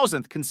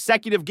 1,000th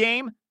consecutive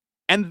game,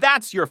 and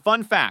that's your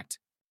fun fact.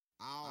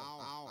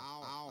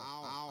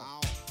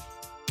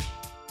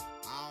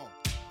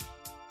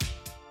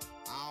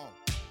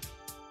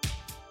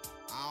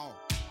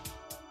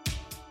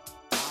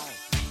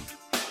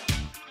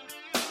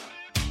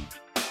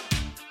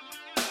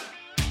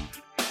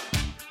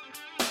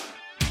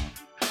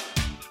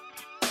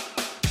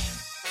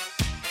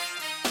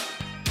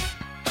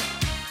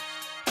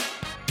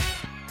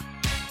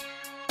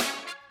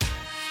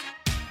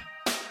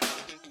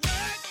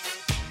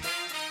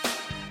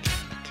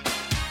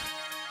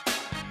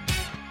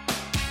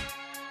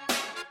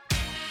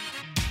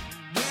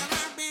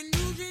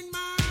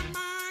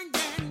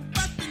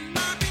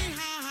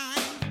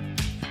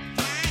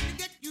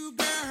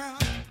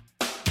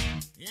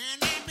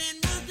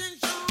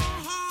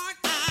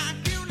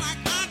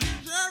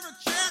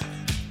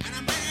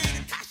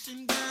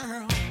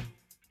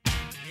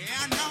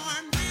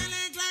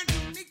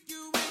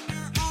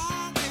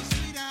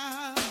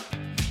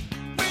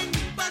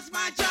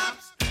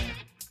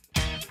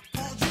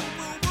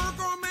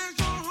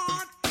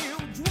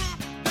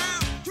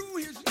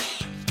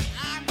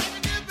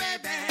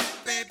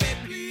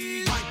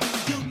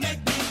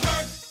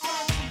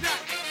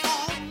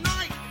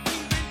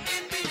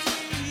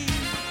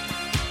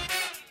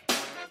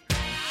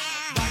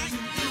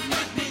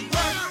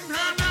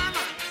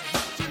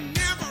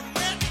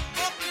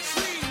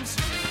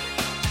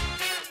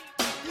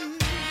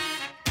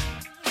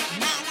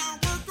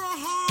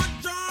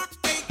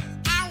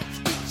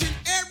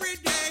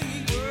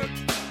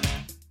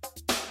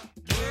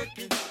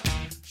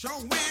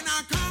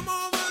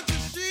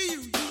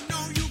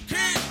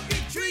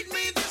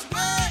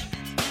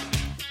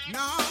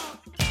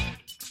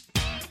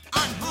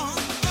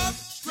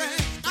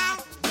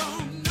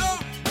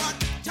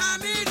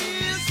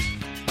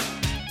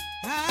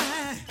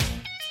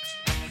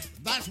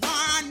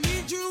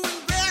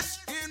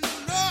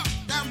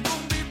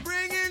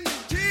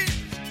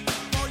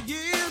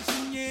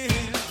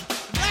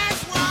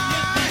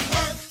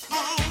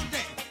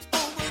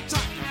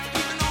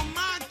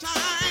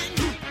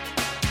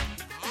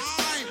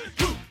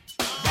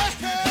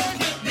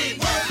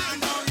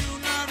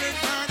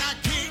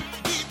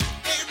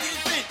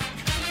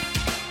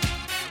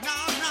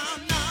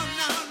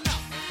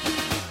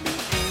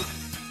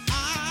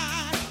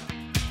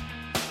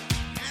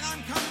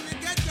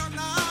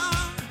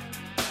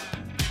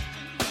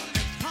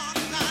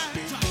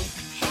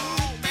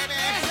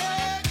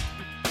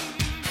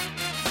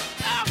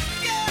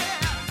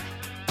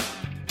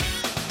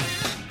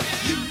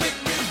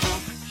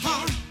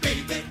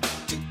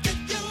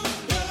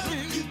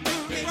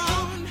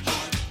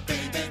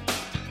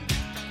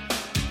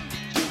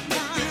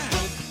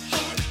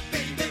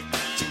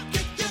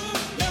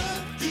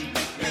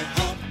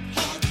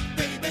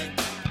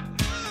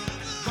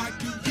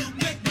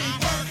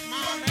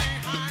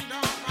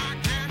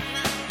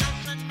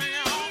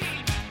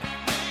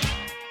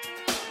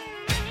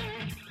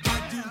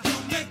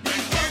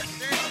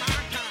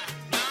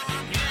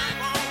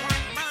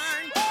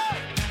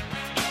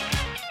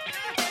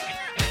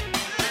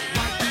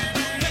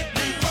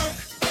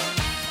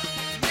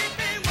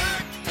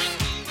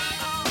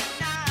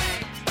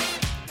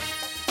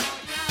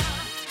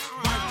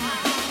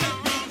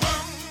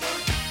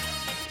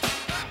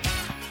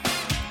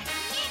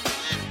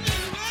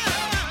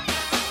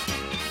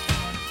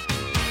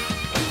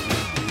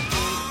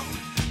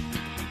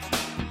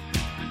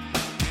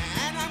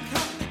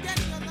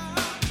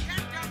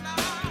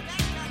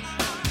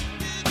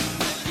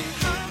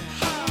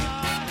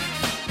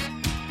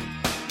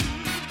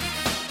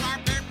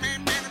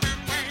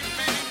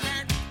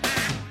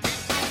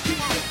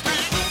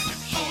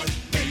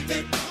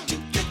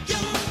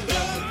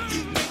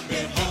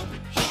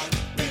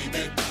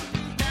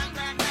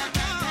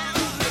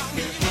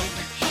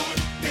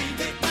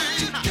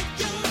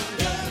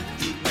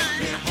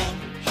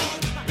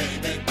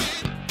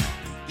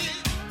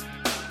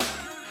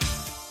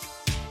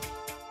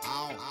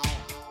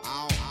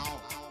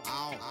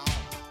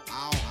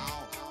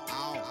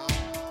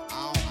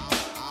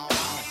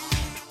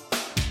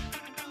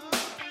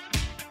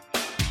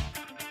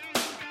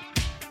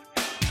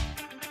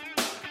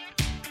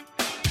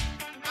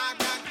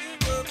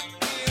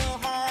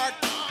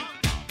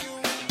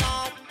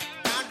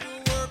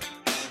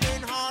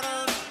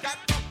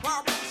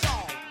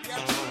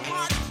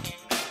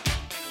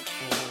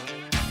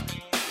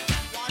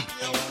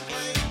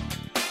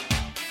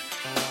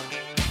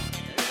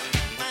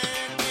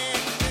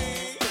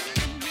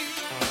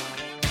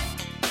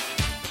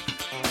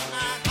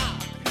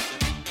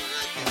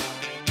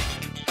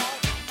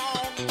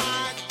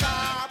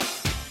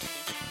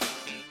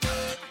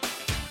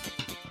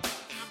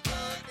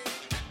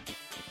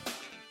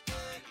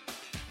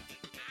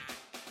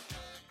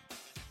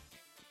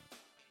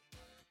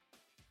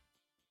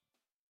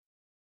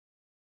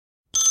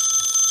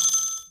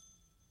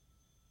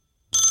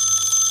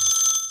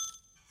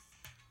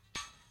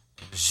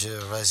 Je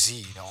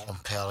réside en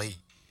Paris.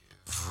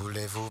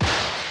 Voulez-vous?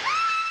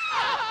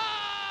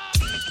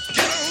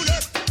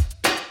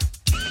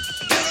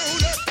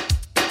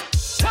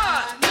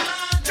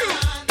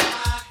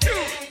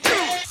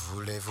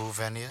 Voulez-vous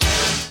venir?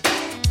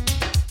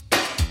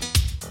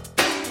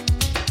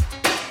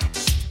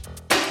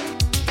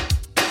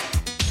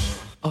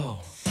 I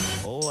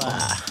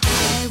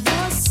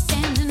was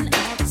standing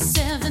at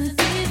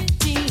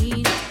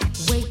 7:15,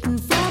 waiting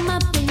for my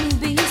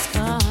baby's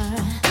car.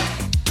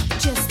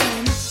 Just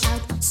then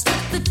out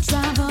stepped the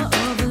driver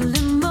of a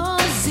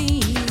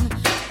limousine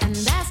and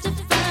asked if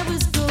I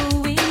was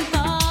going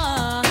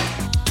far.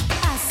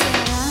 I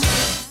said,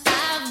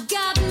 I've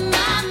got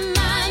my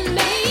mind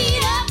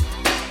made up.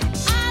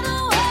 I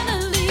don't wanna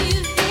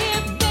leave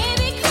here,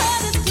 baby,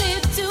 'cause it's clear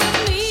to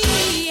me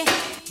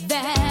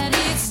that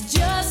it's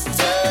just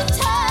too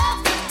tough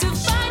to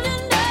find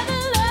another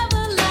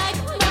lover like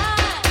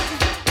mine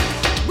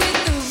with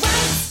the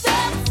right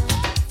stuff,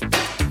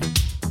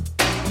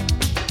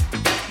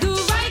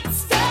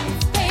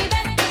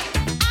 baby.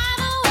 I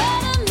don't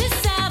wanna miss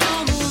out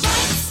on the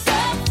right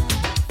stuff.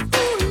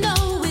 Ooh, no,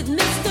 with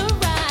Mr.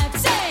 Right.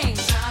 Sing.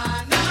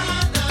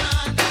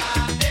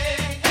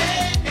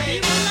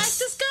 People like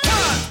this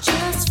guy.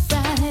 Just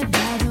Friday,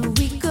 about a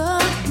week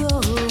ago,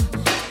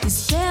 this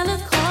fella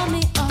called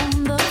me on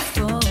the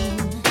phone.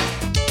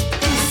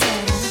 He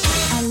said,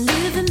 I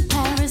live in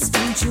Paris,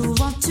 don't you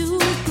want to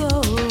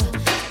go?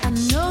 I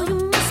know you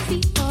must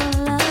be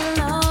all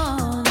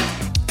alone.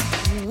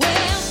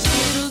 Well,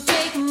 it'll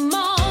take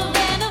more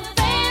than a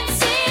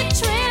fancy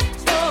trip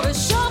or a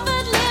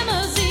chauffeured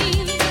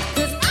limousine,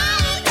 'cause I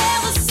ain't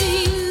never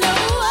seen no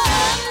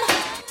one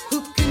who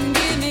can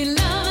give me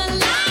love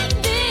like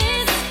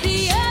this. The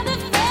other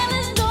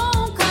fellas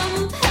don't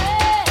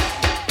compare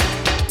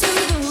to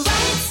the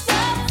right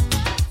stuff.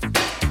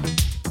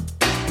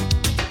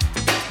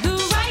 The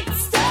right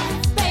stuff,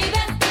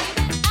 baby.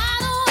 I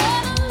don't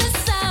wanna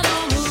miss out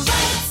on the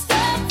right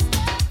stuff.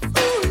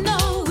 Ooh, no,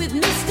 with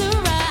Mr.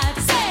 Right.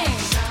 Say,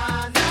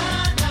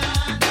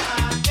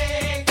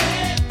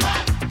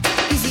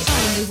 he's the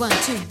only one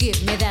to give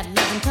me that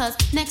loving, 'cause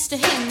next to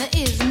him there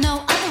is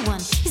no other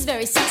one. He's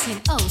very sexy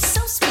and oh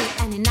so sweet,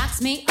 and he knocks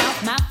me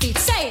off my feet.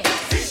 Say it.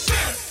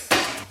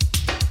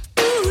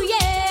 Ooh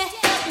yeah,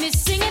 help me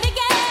sing it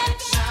again.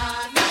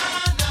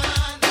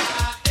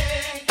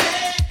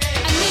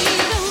 I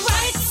need the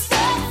right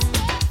stuff.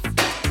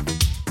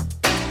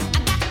 I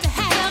got to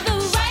have the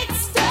right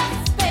stuff,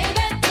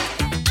 baby.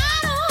 I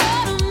don't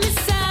wanna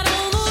miss out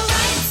on the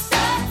right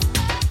stuff.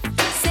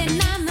 Say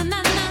na na na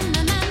na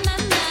na na na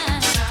na.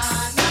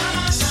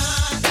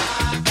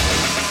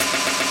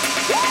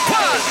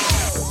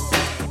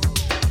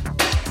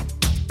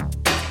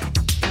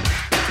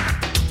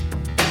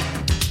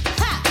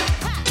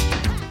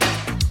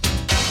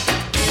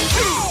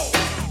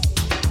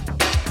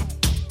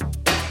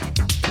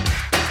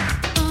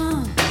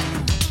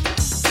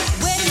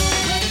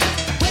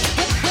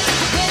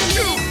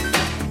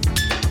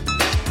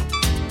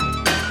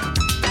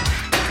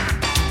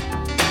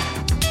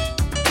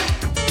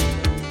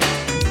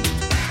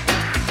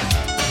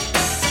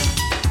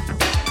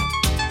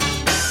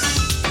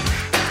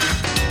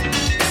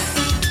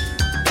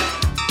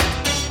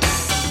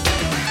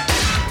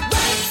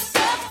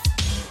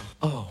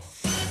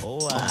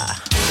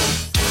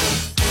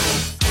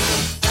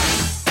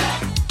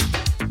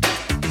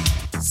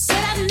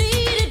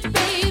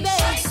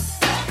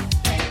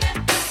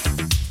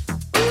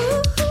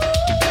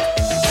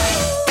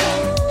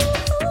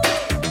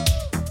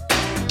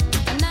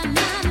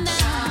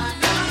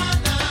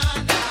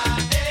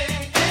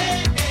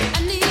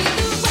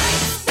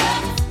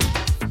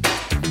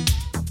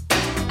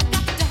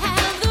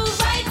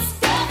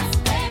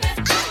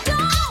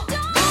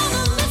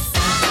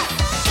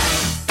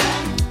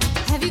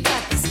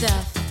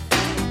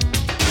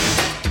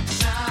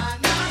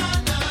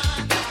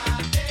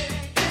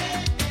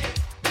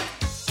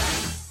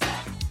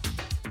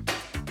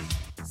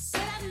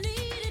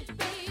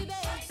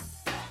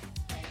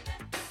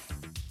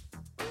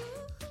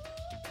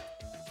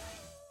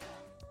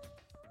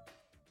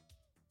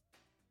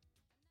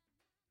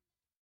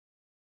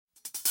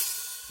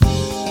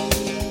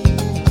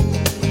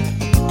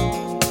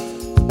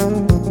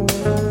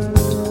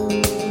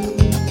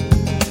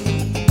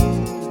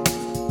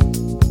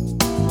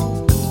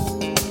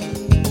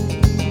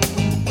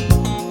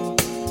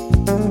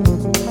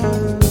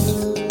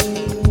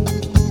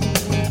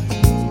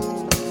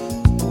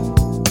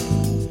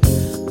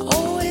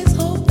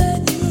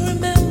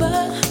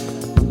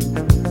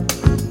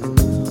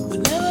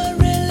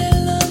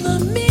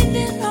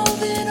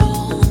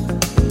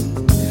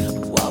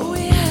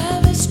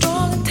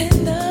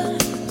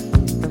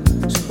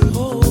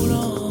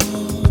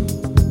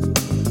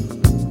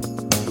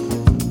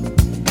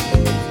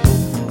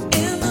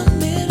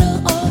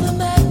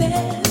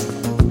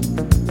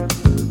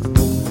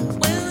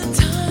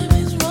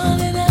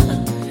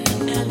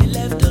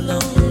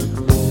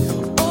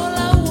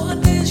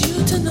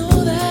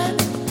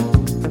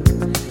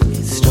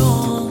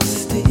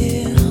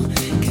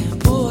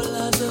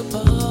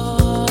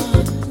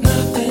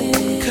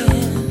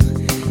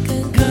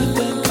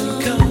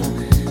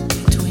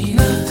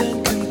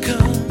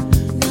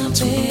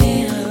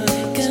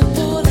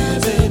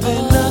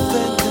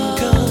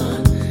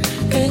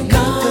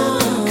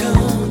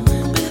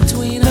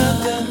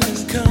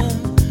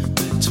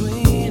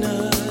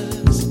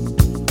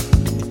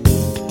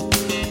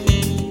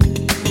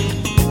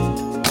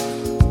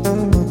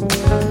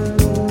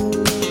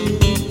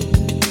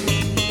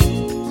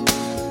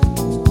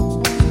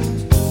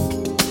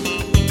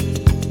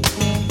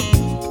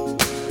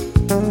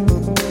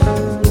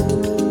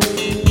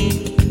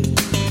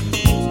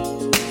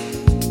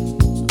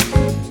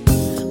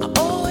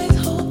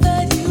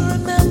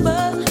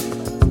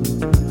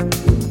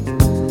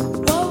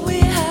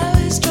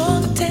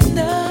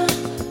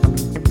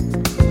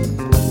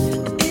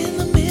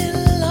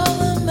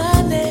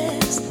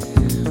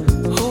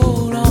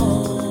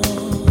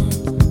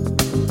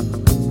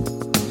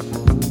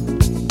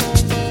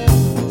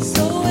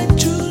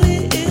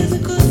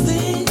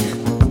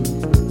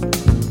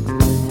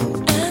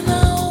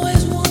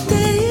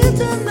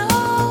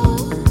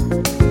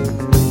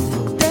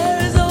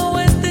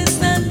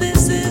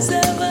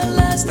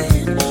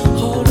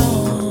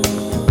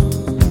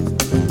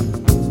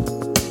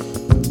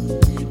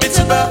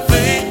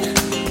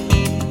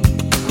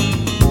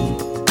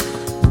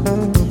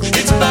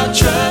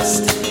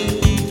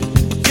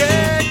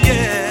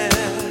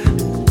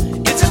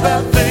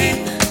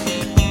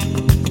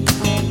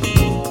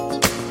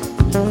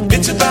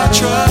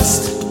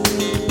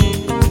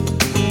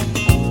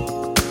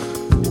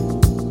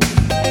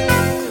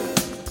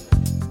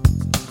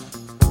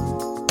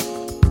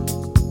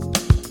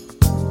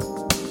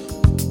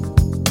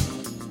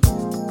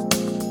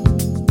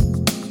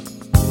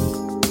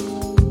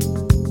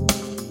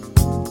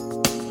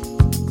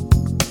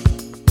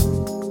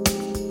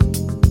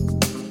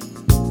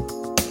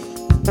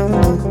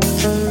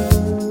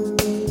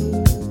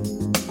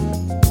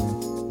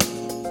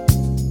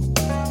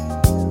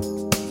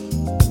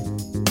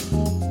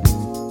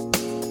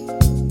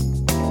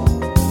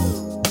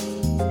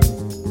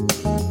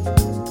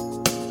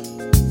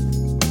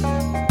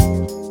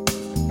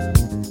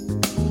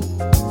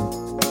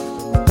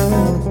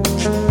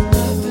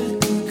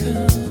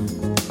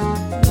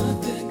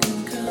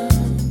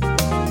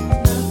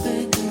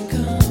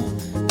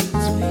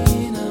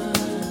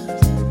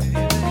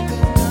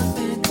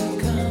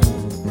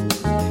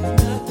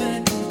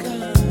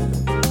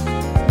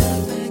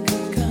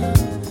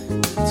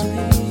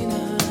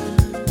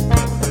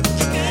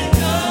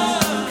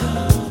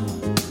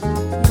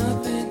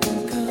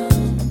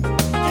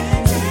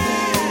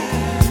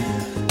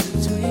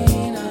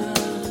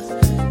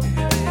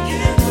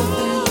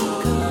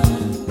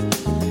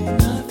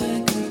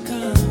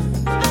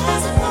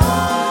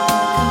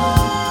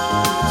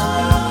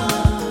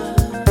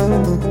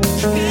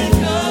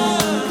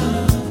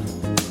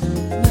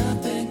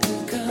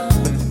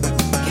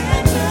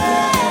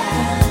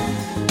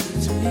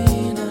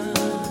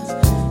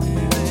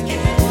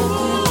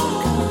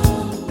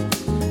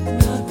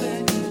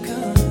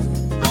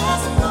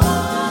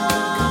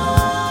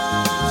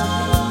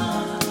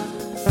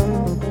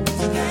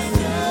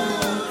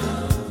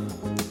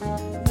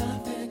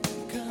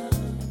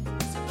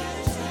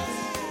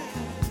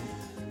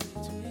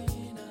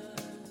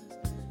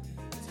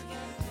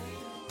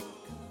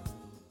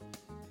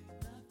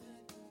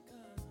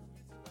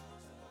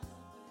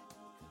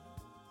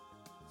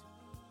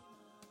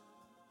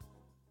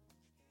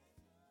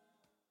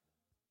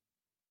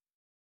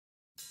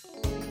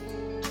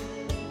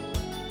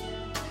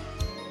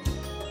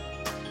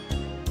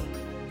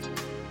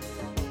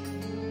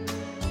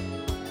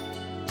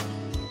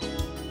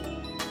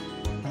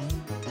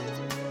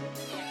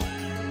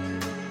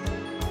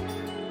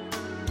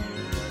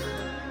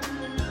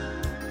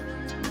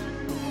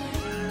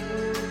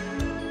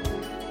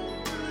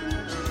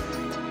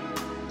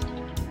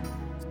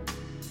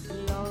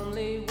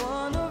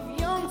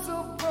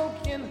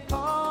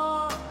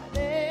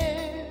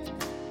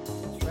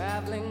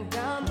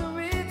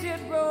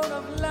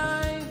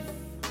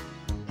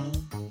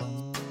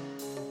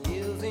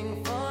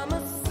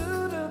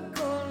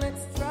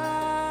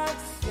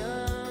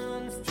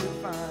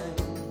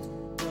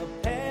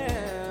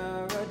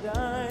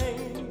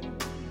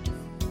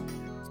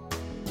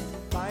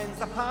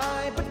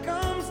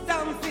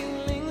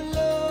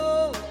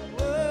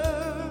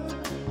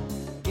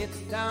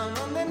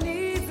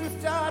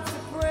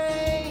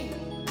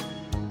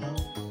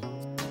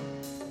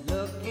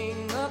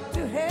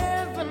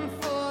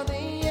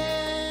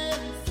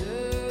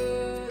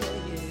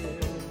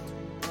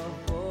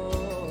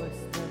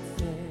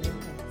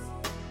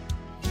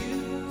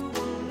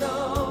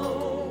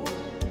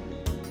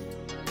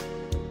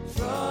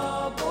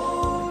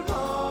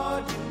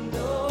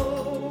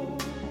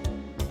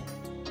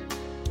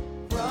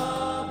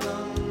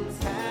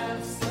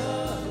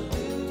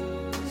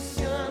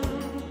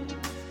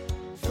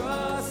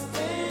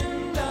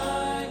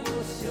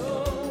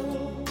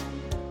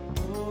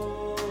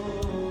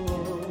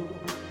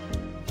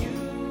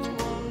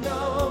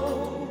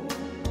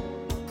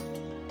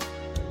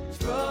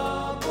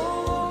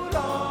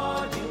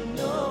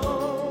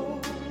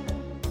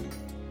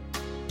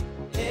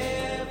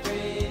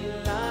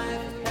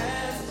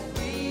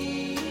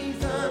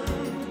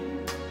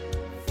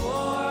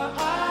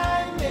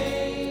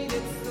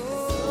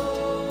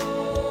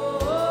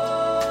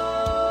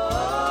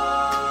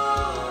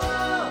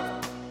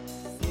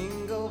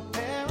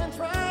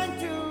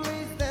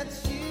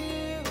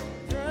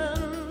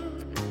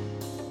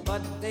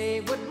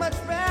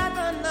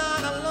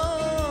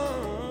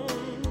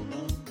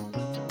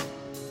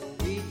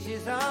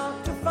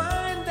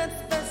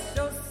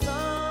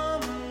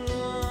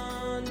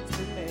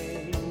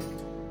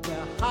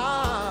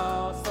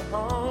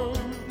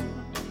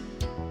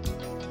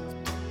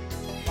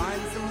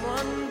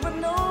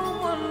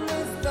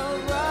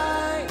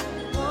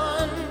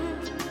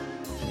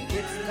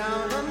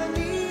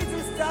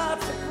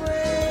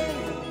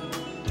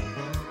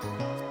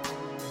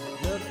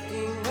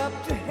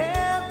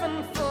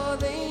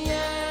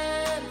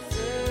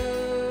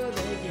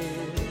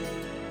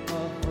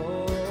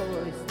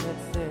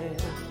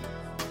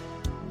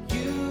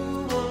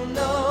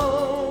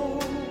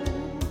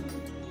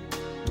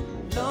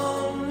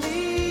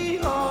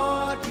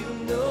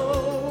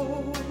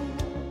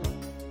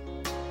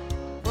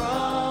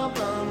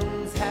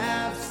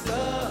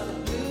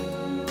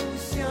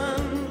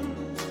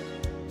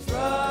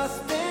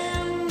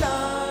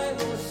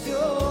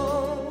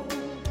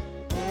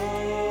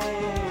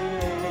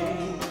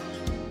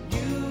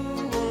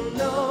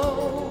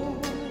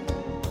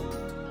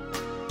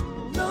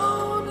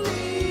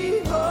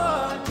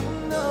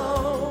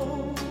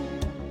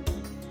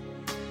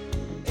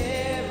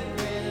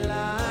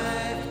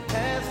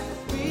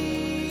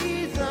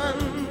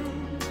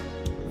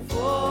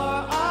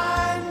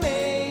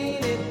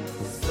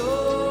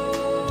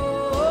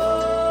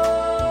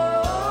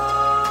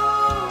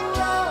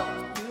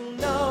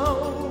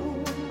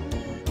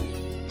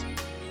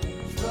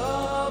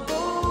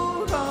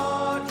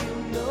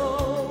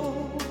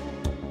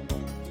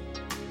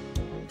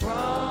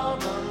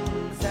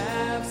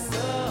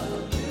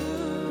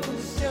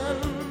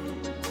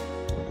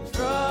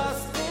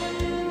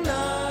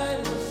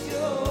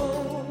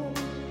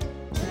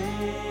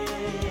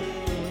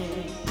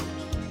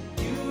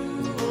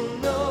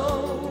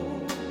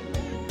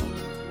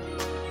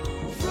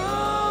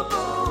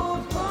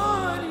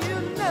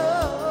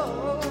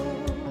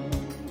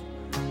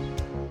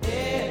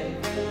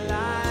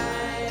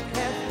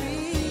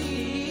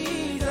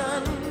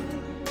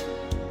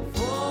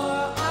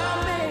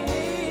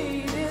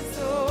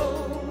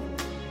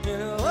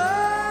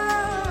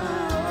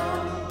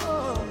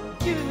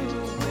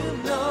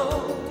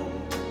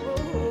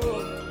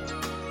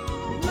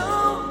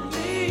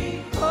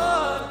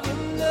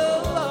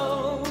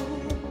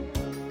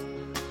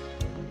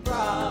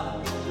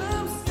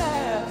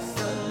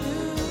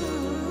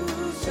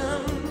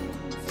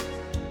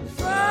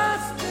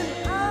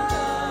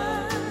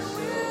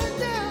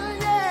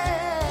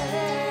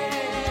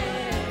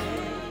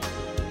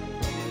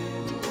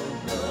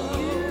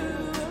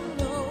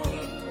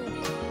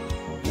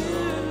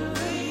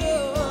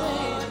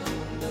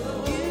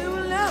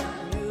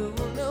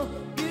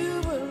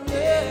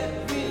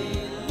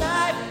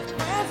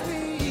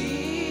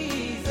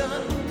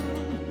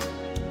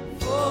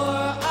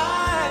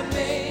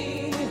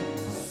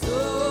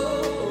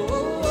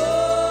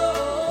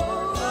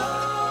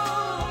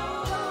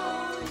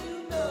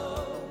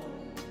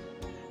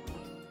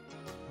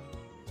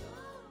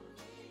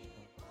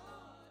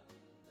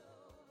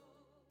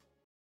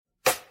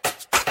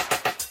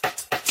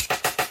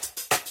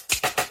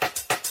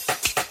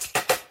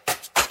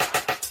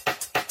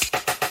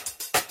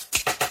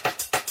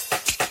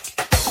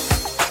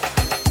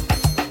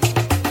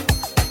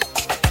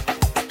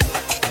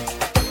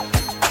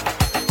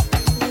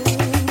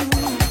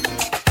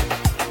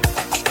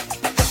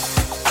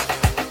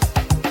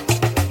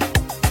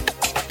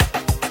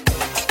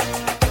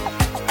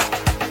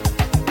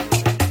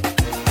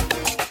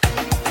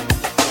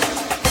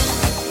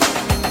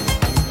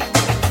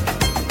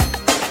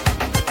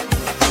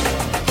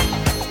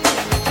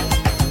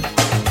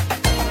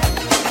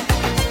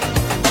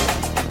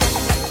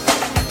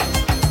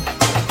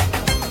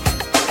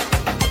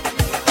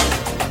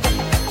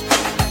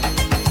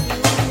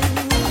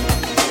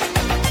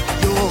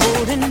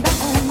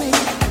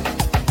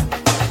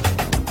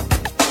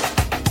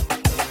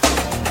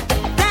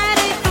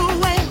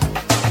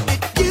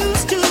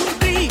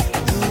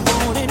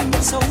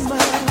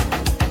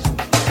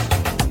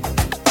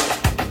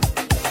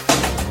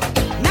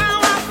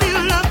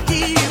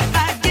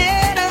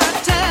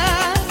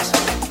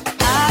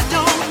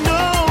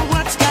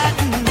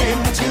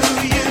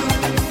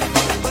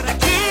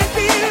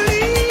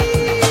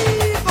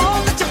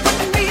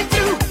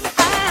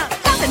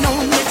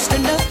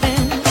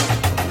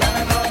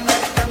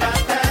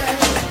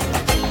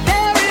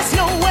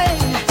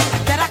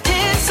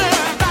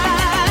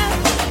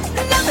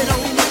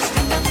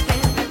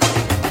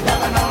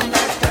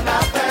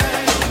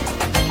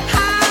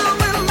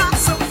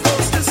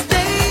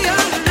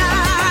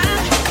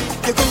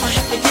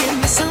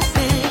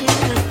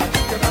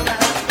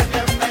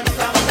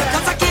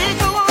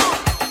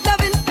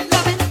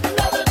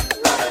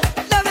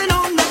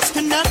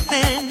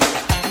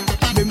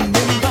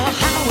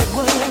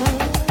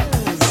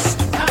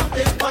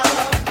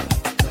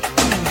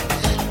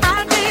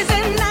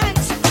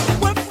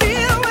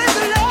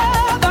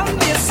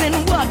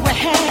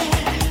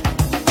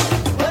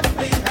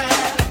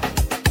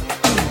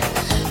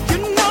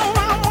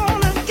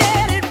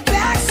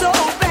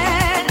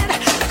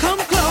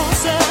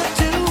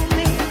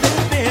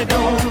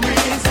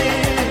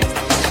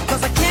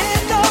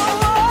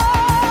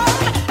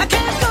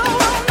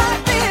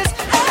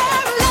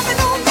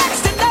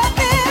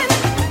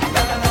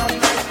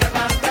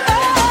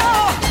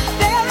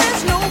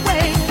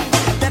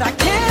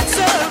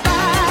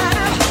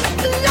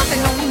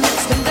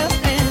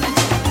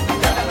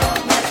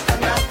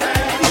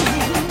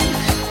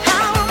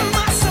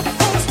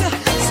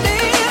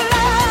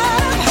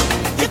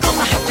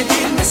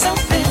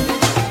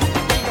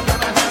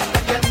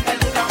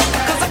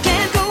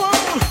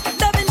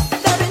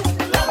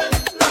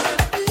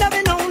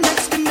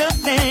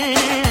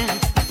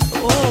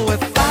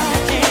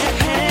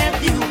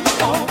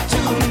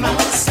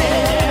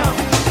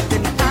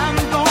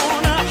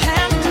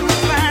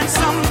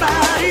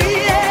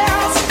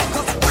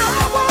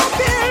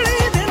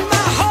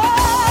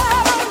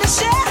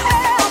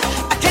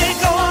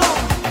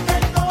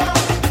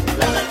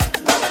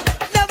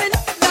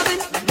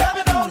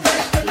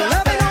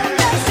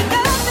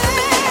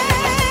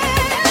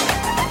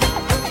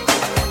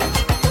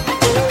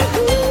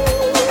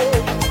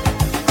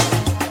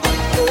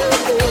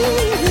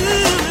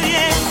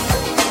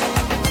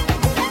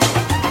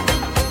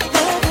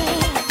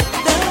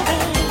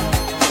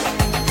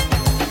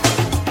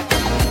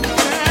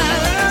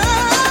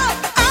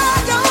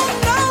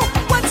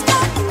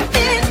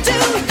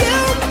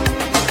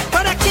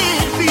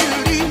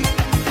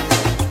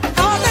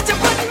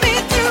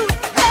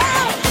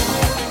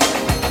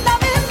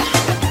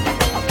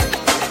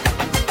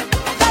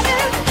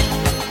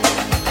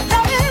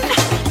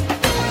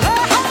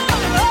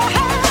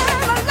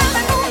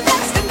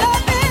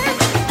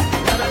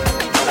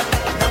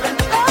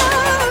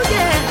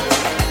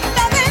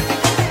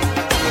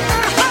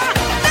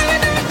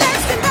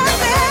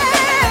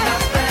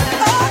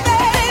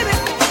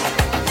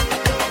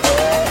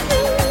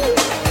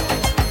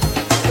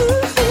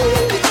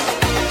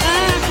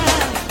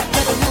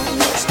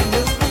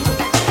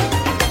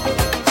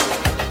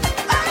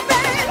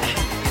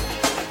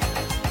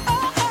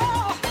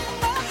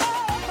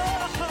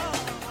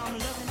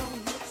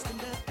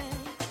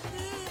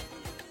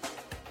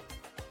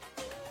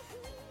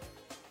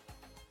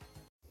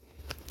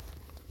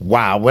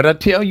 Wow, what I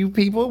tell you,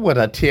 people? What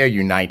I tell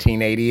you,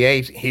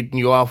 1988 hitting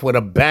you off with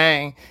a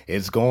bang.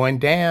 It's going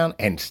down,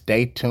 and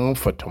stay tuned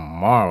for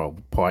tomorrow,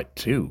 part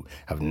 2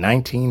 of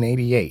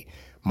 1988.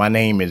 My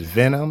name is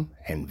Venom,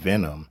 and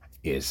Venom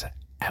is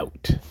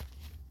out.